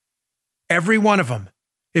 Every one of them.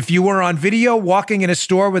 If you were on video walking in a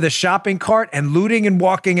store with a shopping cart and looting and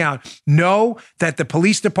walking out, know that the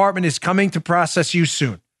police department is coming to process you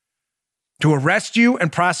soon, to arrest you and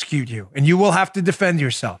prosecute you, and you will have to defend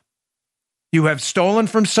yourself. You have stolen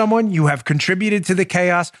from someone, you have contributed to the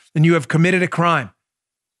chaos, and you have committed a crime.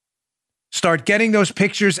 Start getting those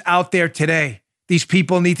pictures out there today. These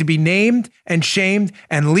people need to be named and shamed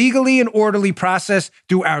and legally and orderly processed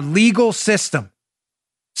through our legal system,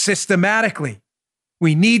 systematically.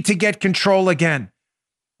 We need to get control again.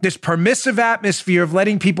 This permissive atmosphere of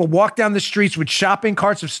letting people walk down the streets with shopping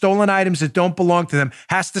carts of stolen items that don't belong to them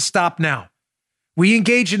has to stop now. We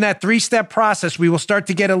engage in that 3-step process. We will start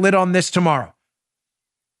to get a lid on this tomorrow.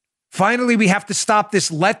 Finally, we have to stop this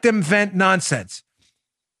let them vent nonsense.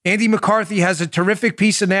 Andy McCarthy has a terrific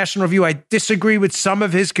piece of National Review. I disagree with some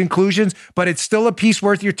of his conclusions, but it's still a piece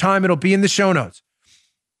worth your time. It'll be in the show notes.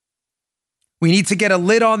 We need to get a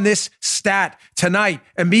lid on this stat tonight,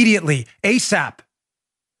 immediately, ASAP.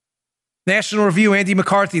 National Review, Andy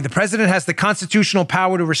McCarthy. The president has the constitutional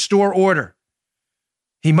power to restore order.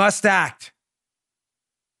 He must act.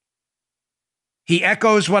 He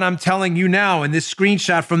echoes what I'm telling you now in this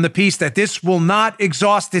screenshot from the piece, that this will not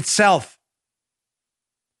exhaust itself.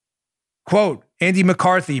 Quote, Andy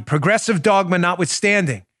McCarthy, progressive dogma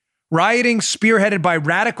notwithstanding, rioting spearheaded by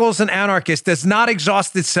radicals and anarchists does not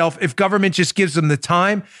exhaust itself if government just gives them the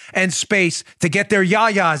time and space to get their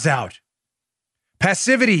yayas out.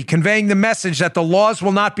 Passivity, conveying the message that the laws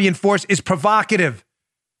will not be enforced, is provocative.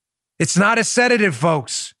 It's not a sedative,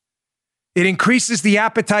 folks. It increases the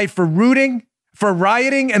appetite for rioting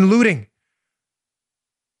and looting,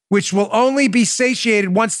 which will only be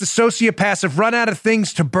satiated once the sociopaths have run out of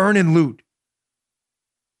things to burn and loot.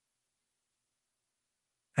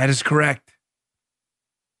 That is correct.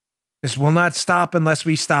 This will not stop unless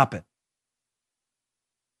we stop it.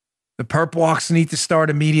 The perp walks need to start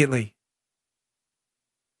immediately.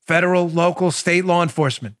 Federal, local, state law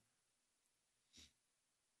enforcement.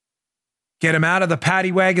 Get them out of the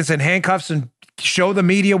paddy wagons and handcuffs and show the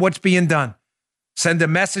media what's being done. Send a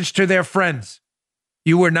message to their friends.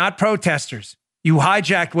 You were not protesters. You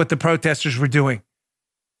hijacked what the protesters were doing.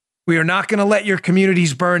 We are not going to let your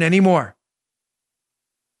communities burn anymore.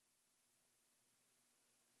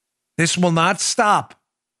 This will not stop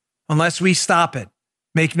unless we stop it.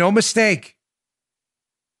 Make no mistake.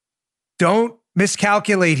 Don't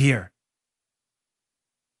miscalculate here.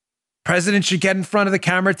 President should get in front of the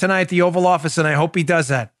camera tonight at the Oval Office, and I hope he does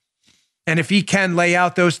that. And if he can, lay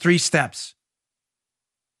out those 3 steps.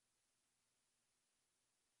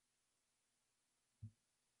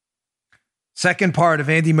 Second part of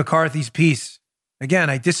Andy McCarthy's piece.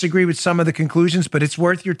 Again, I disagree with some of the conclusions, but it's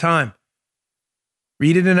worth your time.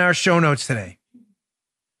 Read it in our show notes today.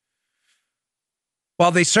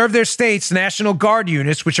 While they serve their states, National Guard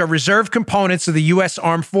units, which are reserve components of the U.S.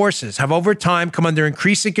 Armed Forces, have over time come under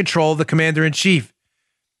increasing control of the Commander-in-Chief.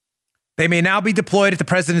 They may now be deployed at the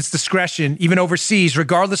president's discretion, even overseas,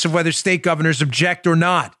 regardless of whether state governors object or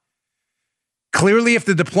not. Clearly, if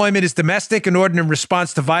the deployment is domestic and ordered in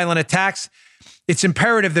response to violent attacks, it's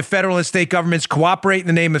imperative that federal and state governments cooperate in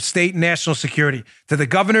the name of state and national security. To the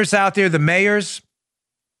governors out there, the mayors,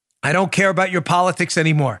 I don't care about your politics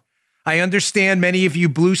anymore. I understand many of you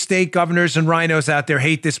blue state governors and rhinos out there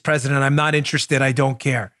hate this president. I'm not interested. I don't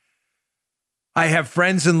care. I have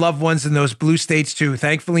friends and loved ones in those blue states too.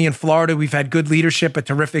 Thankfully, in Florida, we've had good leadership, a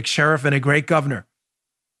terrific sheriff, and a great governor.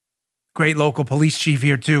 Great local police chief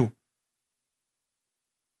here too.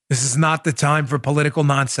 This is not the time for political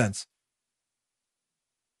nonsense.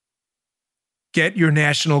 Get your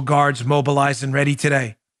National Guards mobilized and ready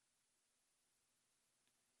today.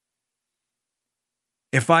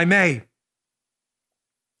 If I may,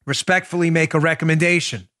 respectfully make a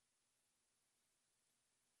recommendation.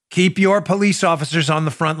 Keep your police officers on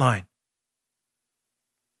the front line.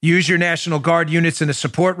 Use your National Guard units in a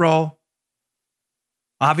support role.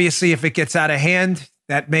 Obviously, if it gets out of hand,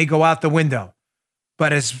 that may go out the window.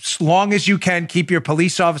 But as long as you can, keep your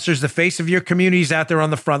police officers the face of your communities out there on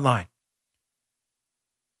the front line.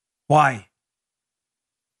 Why?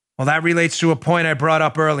 Well, that relates to a point I brought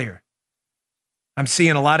up earlier. I'm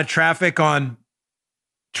seeing a lot of traffic on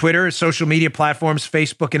Twitter, social media platforms,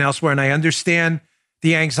 Facebook, and elsewhere, and I understand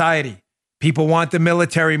the anxiety. People want the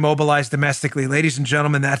military mobilized domestically. Ladies and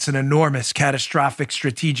gentlemen, that's an enormous, catastrophic,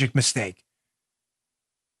 strategic mistake.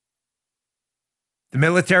 The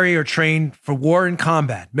military are trained for war and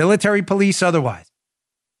combat, military, police, otherwise.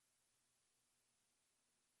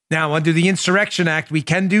 Now, under the Insurrection Act, we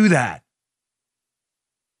can do that.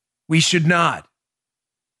 We should not.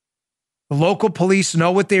 The local police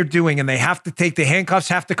know what they're doing, and they have to take the handcuffs,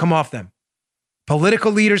 have to come off them.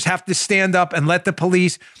 Political leaders have to stand up and let the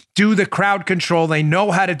police do the crowd control they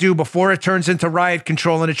know how to do before it turns into riot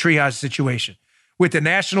control in a triage situation, with the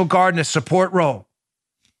National Guard in a support role.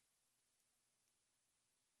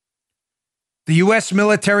 The U.S.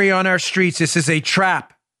 military on our streets, this is a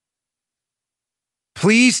trap.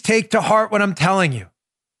 Please take to heart what I'm telling you.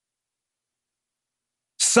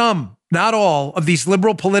 Some, not all, of these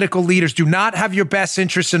liberal political leaders do not have your best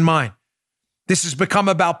interests in mind. This has become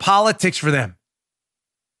about politics for them.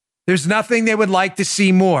 There's nothing they would like to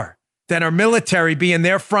see more than our military be in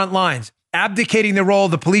their front lines, abdicating the role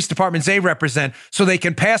of the police departments they represent so they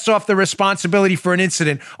can pass off the responsibility for an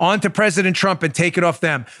incident onto President Trump and take it off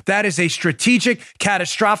them. That is a strategic,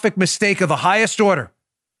 catastrophic mistake of the highest order.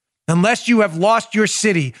 Unless you have lost your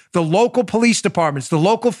city, the local police departments, the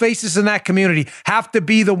local faces in that community have to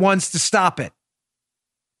be the ones to stop it.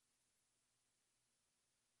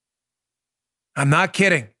 I'm not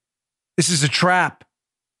kidding. This is a trap.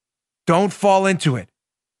 Don't fall into it.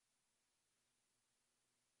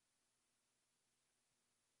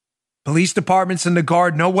 Police departments and the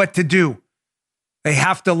Guard know what to do. They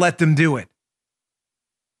have to let them do it.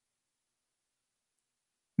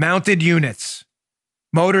 mounted units,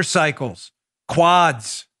 motorcycles,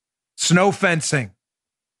 quads, snow fencing.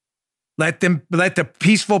 Let the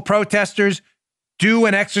peaceful protesters do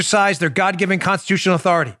and exercise their God-given constitutional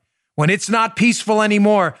authority. When it's not peaceful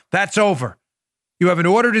anymore, that's over. You have an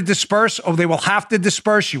order to disperse, or they will have to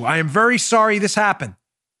disperse you. I am very sorry this happened.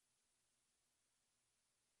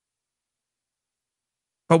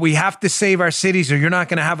 But we have to save our cities, or you're not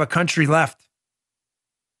going to have a country left.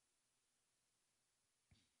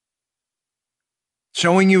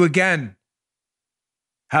 Showing you again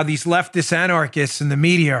how these leftist anarchists in the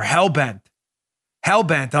media are hell-bent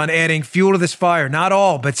on adding fuel to this fire. Not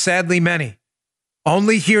all, but sadly many.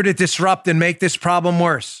 Only here to disrupt and make this problem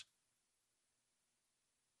worse.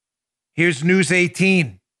 Here's News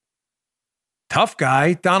 18. Tough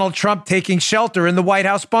guy, Donald Trump taking shelter in the White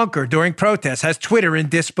House bunker during protests, has Twitter in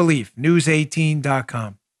disbelief.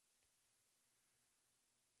 News18.com.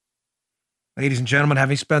 Ladies and gentlemen,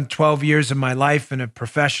 having spent 12 years of my life in a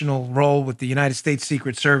professional role with the United States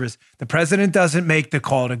Secret Service, the president doesn't make the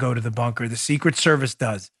call to go to the bunker. The Secret Service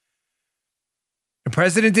does. The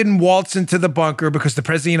president didn't waltz into the bunker because the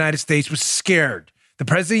president of the United States was scared. The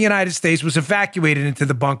president of the United States was evacuated into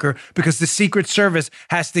the bunker because the Secret Service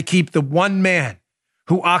has to keep the one man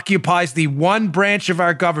who occupies the one branch of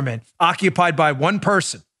our government occupied by one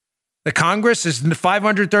person. The Congress is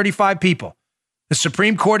 535 people. The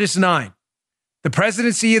Supreme Court is 9. The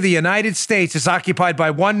presidency of the United States is occupied by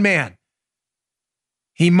one man.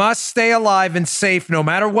 He must stay alive and safe no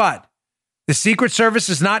matter what. The Secret Service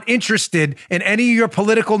is not interested in any of your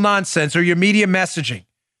political nonsense or your media messaging.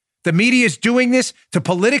 The media is doing this to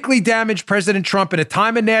politically damage President Trump in a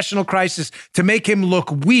time of national crisis to make him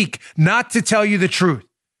look weak, not to tell you the truth.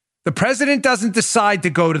 The president doesn't decide to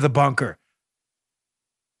go to the bunker.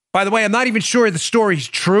 By the way, I'm not even sure the story's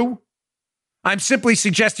true. I'm simply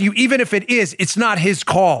suggesting you, even if it is, it's not his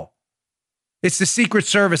call. It's the Secret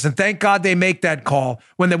Service, and thank God they make that call.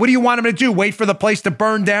 What do you want him to do? Wait for the place to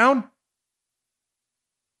burn down?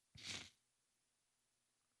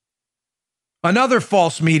 Another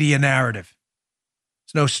false media narrative.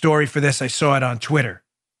 There's no story for this. I saw it on Twitter,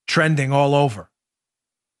 trending all over.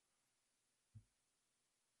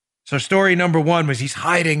 So story number 1 was he's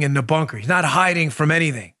hiding in the bunker. He's not hiding from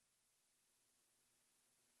anything.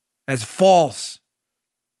 That's false.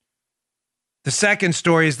 The second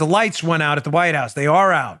story is the lights went out at the White House. They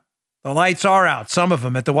are out. The lights are out, some of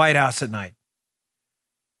them at the White House at night.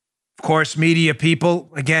 Of course, media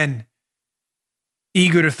people, again,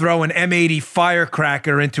 eager to throw an M80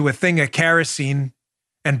 firecracker into a thing of kerosene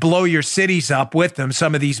and blow your cities up with them,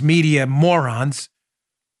 some of these media morons.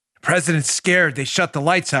 The president's scared. They shut the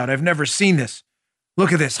lights out. I've never seen this.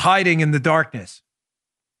 Look at this, hiding in the darkness.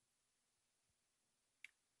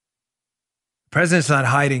 The president's not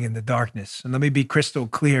hiding in the darkness. And let me be crystal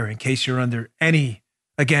clear in case you're under any,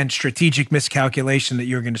 again, strategic miscalculation that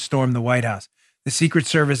you're going to storm the White House. The Secret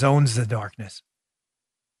Service owns the darkness.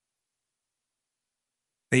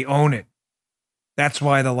 They own it. That's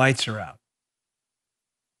why the lights are out.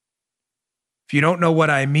 If you don't know what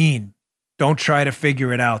I mean, don't try to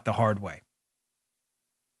figure it out the hard way.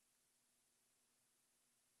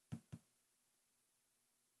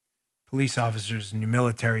 Police officers and your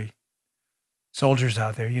military soldiers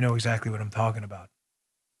out there, you know exactly what I'm talking about.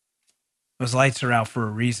 Those lights are out for a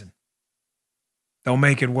reason. Don't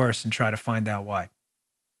make it worse and try to find out why.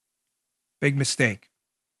 Big mistake.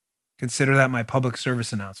 Consider that my public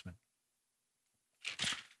service announcement.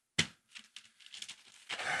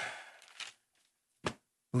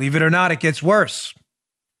 Believe it or not, it gets worse.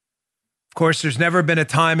 Of course, there's never been a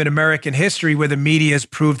time in American history where the media has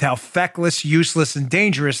proved how feckless, useless, and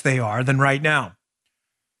dangerous they are than right now.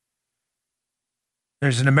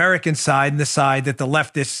 There's an American side and the side that the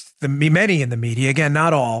leftists, many in the media, again,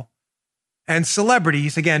 not all, and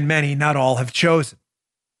celebrities, again, many, not all, have chosen.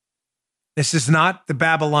 This is not the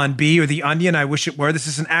Babylon Bee or the Onion. I wish it were. This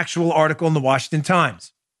is an actual article in the Washington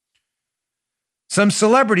Times. Some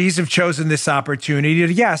celebrities have chosen this opportunity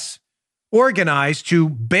to, yes, organize to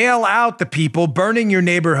bail out the people burning your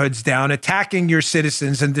neighborhoods down, attacking your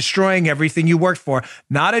citizens, and destroying everything you worked for.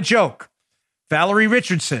 Not a joke. Valerie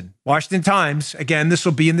Richardson, Washington Times. Again, this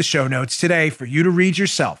will be in the show notes today for you to read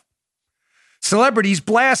yourself. Celebrities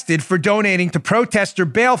blasted for donating to protester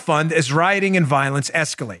bail fund as rioting and violence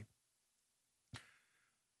escalate.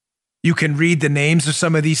 You can read the names of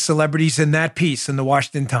some of these celebrities in that piece in the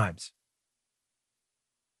Washington Times.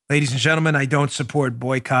 Ladies and gentlemen, I don't support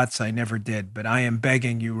boycotts. I never did, but I am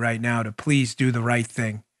begging you right now to please do the right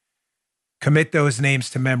thing. Commit those names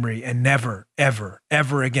to memory and never, ever,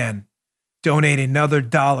 ever again donate another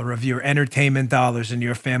dollar of your entertainment dollars and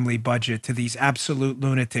your family budget to these absolute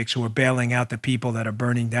lunatics who are bailing out the people that are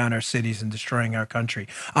burning down our cities and destroying our country.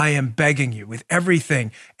 I am begging you with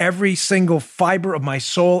everything, every single fiber of my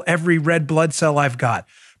soul, every red blood cell I've got,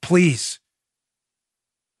 please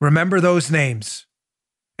remember those names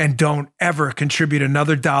and don't ever contribute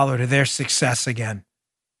another dollar to their success again.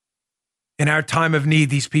 In our time of need,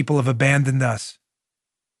 these people have abandoned us.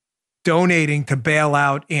 Donating to bail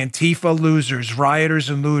out Antifa losers, rioters,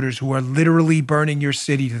 and looters who are literally burning your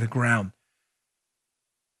city to the ground.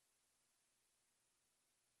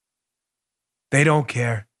 They don't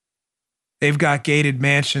care. They've got gated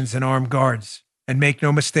mansions and armed guards. And make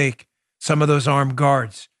no mistake, some of those armed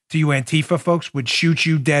guards, to you Antifa folks, would shoot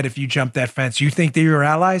you dead if you jumped that fence. You think they're your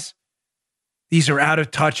allies? These are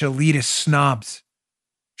out-of-touch elitist snobs.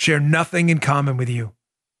 Share nothing in common with you.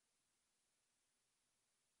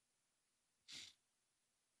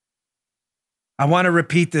 I want to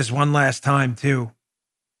repeat this one last time, too.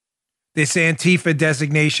 This Antifa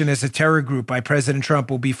designation as a terror group by President Trump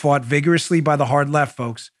will be fought vigorously by the hard left,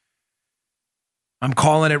 folks. I'm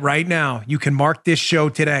calling it right now. You can mark this show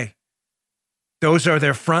today. Those are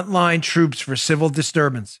their frontline troops for civil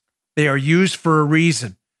disturbance. They are used for a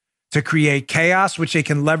reason, to create chaos, which they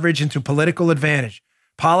can leverage into political advantage.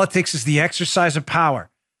 Politics is the exercise of power.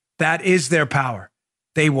 That is their power.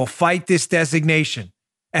 They will fight this designation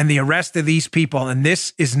and the arrest of these people. And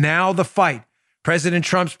this is now the fight. President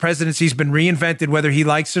Trump's presidency has been reinvented, whether he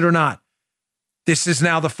likes it or not. This is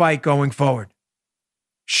now the fight going forward.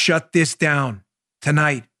 Shut this down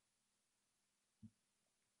tonight.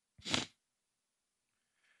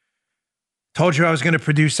 Told you I was going to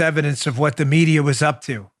produce evidence of what the media was up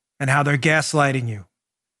to and how they're gaslighting you,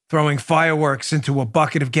 throwing fireworks into a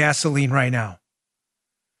bucket of gasoline right now.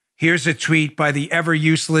 Here's a tweet by the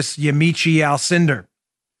ever-useless Yamiche Alcindor.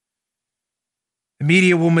 The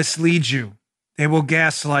media will mislead you. They will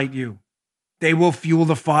gaslight you. They will fuel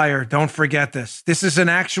the fire. Don't forget this. This is an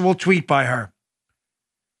actual tweet by her.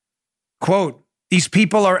 Quote, "These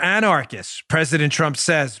people are anarchists," President Trump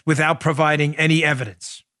says, without providing any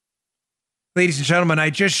evidence. Ladies and gentlemen,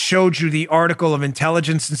 I just showed you the article of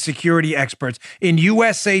intelligence and security experts in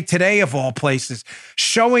USA Today, of all places,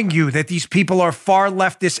 showing you that these people are far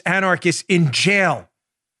leftist anarchists in jail.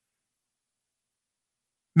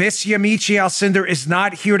 Miss Yamiche Alcindor is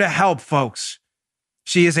not here to help, folks.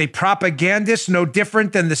 She is a propagandist, no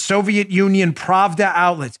different than the Soviet Union Pravda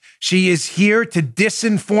outlets. She is here to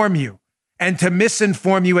disinform you and to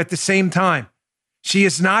misinform you at the same time. She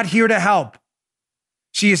is not here to help.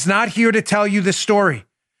 She is not here to tell you the story.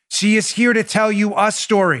 She is here to tell you a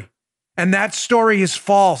story. And that story is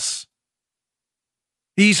false.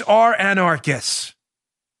 These are anarchists.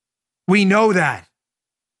 We know that.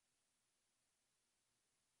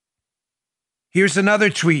 Here's another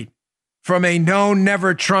tweet from a known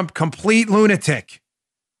never Trump complete lunatic.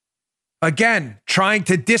 Again, trying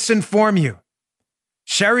to disinform you.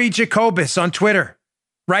 Sherry Jacobus on Twitter,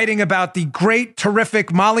 writing about the great,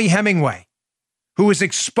 terrific Molly Hemingway, who has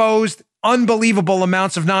exposed unbelievable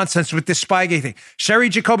amounts of nonsense with this Spygate thing. Sherry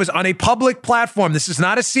Jacobus on a public platform. This is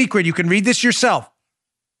not a secret. You can read this yourself.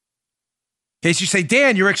 In case you say,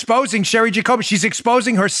 Dan, you're exposing Sherry Jacobus. She's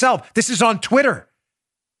exposing herself. This is on Twitter.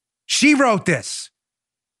 She wrote this.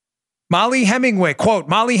 Molly Hemingway, quote,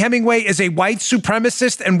 "Molly Hemingway is a white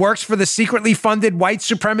supremacist and works for the secretly funded white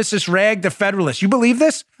supremacist rag, The Federalist." You believe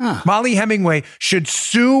this? Molly Hemingway should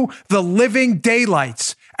sue the living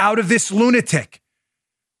daylights out of this lunatic.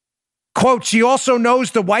 Quote, "She also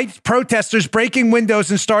knows the white protesters breaking windows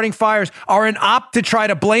and starting fires are an opt to try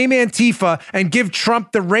to blame Antifa and give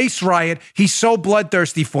Trump the race riot he's so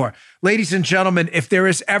bloodthirsty for." Ladies and gentlemen, if there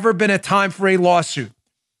has ever been a time for a lawsuit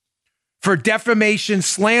for defamation,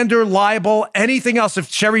 slander, libel, anything else,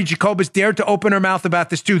 if Sherry Jacobus dared to open her mouth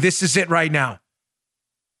about this too, this is it right now.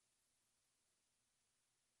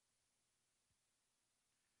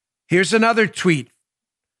 Here's another tweet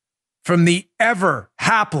from the ever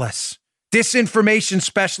hapless disinformation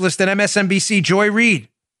specialist at MSNBC, Joy Reid.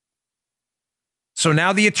 So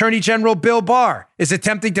now the Attorney General Bill Barr is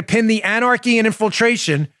attempting to pin the anarchy and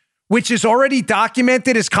infiltration, which is already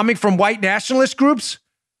documented as coming from white nationalist groups,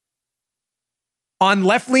 on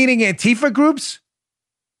left-leaning Antifa groups.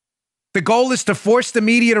 The goal is to force the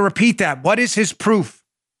media to repeat that. What is his proof?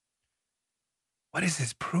 What is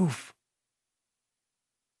his proof?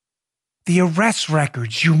 The arrest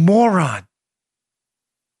records, you moron.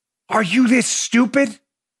 Are you this stupid?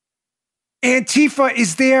 Antifa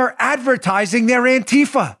is there advertising their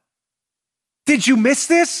Antifa. Did you miss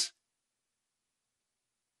this?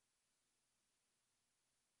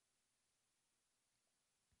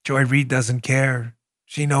 Joy Reid doesn't care.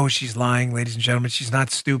 She knows she's lying, ladies and gentlemen. She's not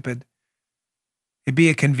stupid. It'd be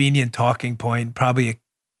a convenient talking point, probably an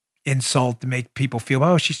insult to make people feel,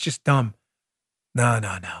 oh, she's just dumb. No.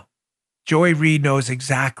 Joy Reid knows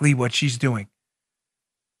exactly what she's doing.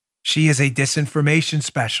 She is a disinformation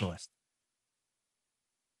specialist.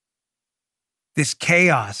 This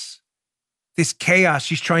chaos,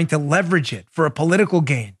 she's trying to leverage it for a political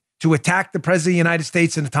gain to attack the president of the United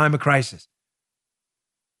States in a time of crisis.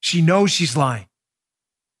 She knows she's lying,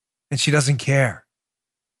 and she doesn't care.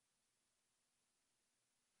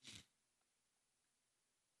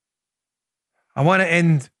 I want to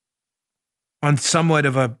end on somewhat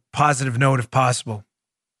of a positive note, if possible.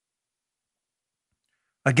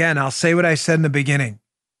 Again, I'll say what I said in the beginning.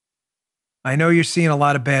 I know you're seeing a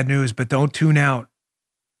lot of bad news, but don't tune out.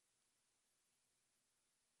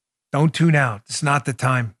 Don't tune out. It's not the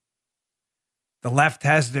time. The left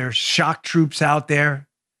has their shock troops out there.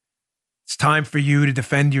 It's time for you to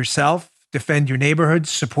defend yourself, defend your neighborhoods,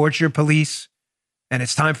 support your police. And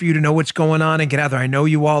it's time for you to know what's going on and get out there. I know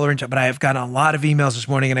you all are, but I have gotten a lot of emails this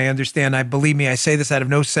morning, and I understand. Believe me, I say this out of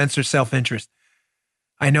no sense or self-interest.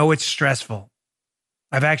 I know it's stressful.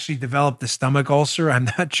 I've actually developed a stomach ulcer. I'm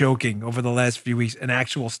not joking. Over the last few weeks, an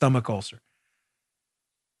actual stomach ulcer.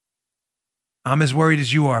 I'm as worried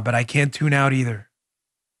as you are, but I can't tune out either.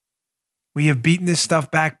 We have beaten this stuff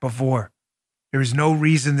back before. There is no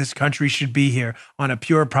reason this country should be here on a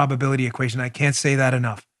pure probability equation. I can't say that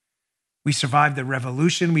enough. We survived the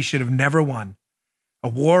revolution we should have never won. A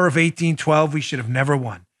war of 1812 we should have never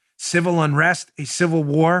won. Civil unrest, a civil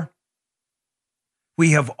war.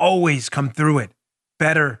 We have always come through it.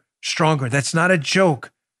 Better, stronger. That's not a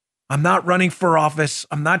joke. I'm not running for office.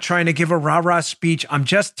 I'm not trying to give a rah-rah speech. I'm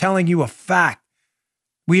just telling you a fact.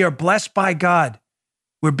 We are blessed by God.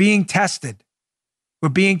 We're being tested. We're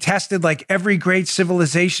being tested like every great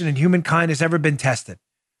civilization in humankind has ever been tested.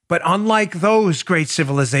 But unlike those great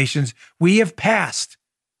civilizations, we have passed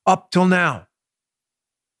up till now.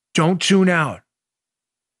 Don't tune out.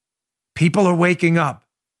 People are waking up.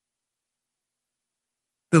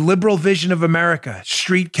 The liberal vision of America,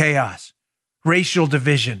 street chaos, racial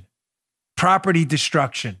division, property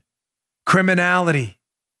destruction, criminality,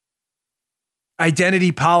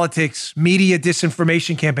 identity politics, media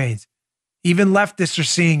disinformation campaigns. Even leftists are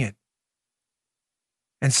seeing it.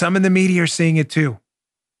 And some in the media are seeing it too.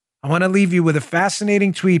 I want to leave you with a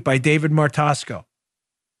fascinating tweet by David Martosco.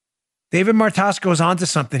 David Martosco is onto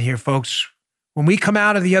something here, folks. When we come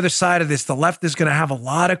out of the other side of this, the left is going to have a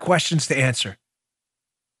lot of questions to answer.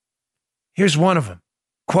 Here's one of them.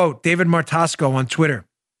 Quote, David Martosco on Twitter.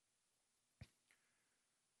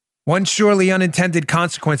 One surely unintended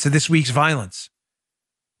consequence of this week's violence.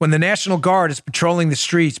 When the National Guard is patrolling the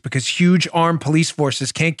streets because huge armed police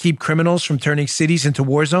forces can't keep criminals from turning cities into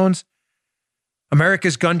war zones,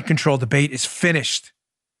 America's gun control debate is finished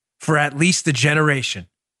for at least a generation.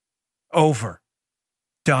 Over.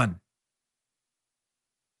 Done.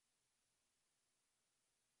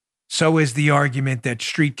 So is the argument that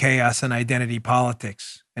street chaos and identity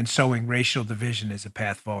politics and sowing racial division is a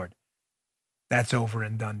path forward. That's over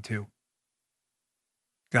and done too.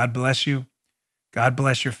 God bless you. God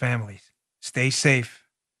bless your families. Stay safe.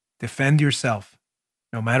 Defend yourself.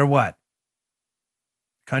 No matter what.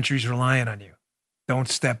 The country's relying on you. Don't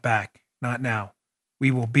step back. Not now.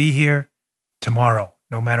 We will be here tomorrow,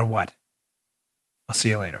 no matter what. I'll see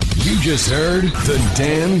you later. You just heard the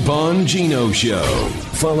Dan Bongino Show.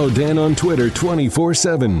 Follow Dan on Twitter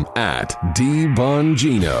 24/7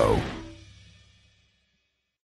 @DBongino.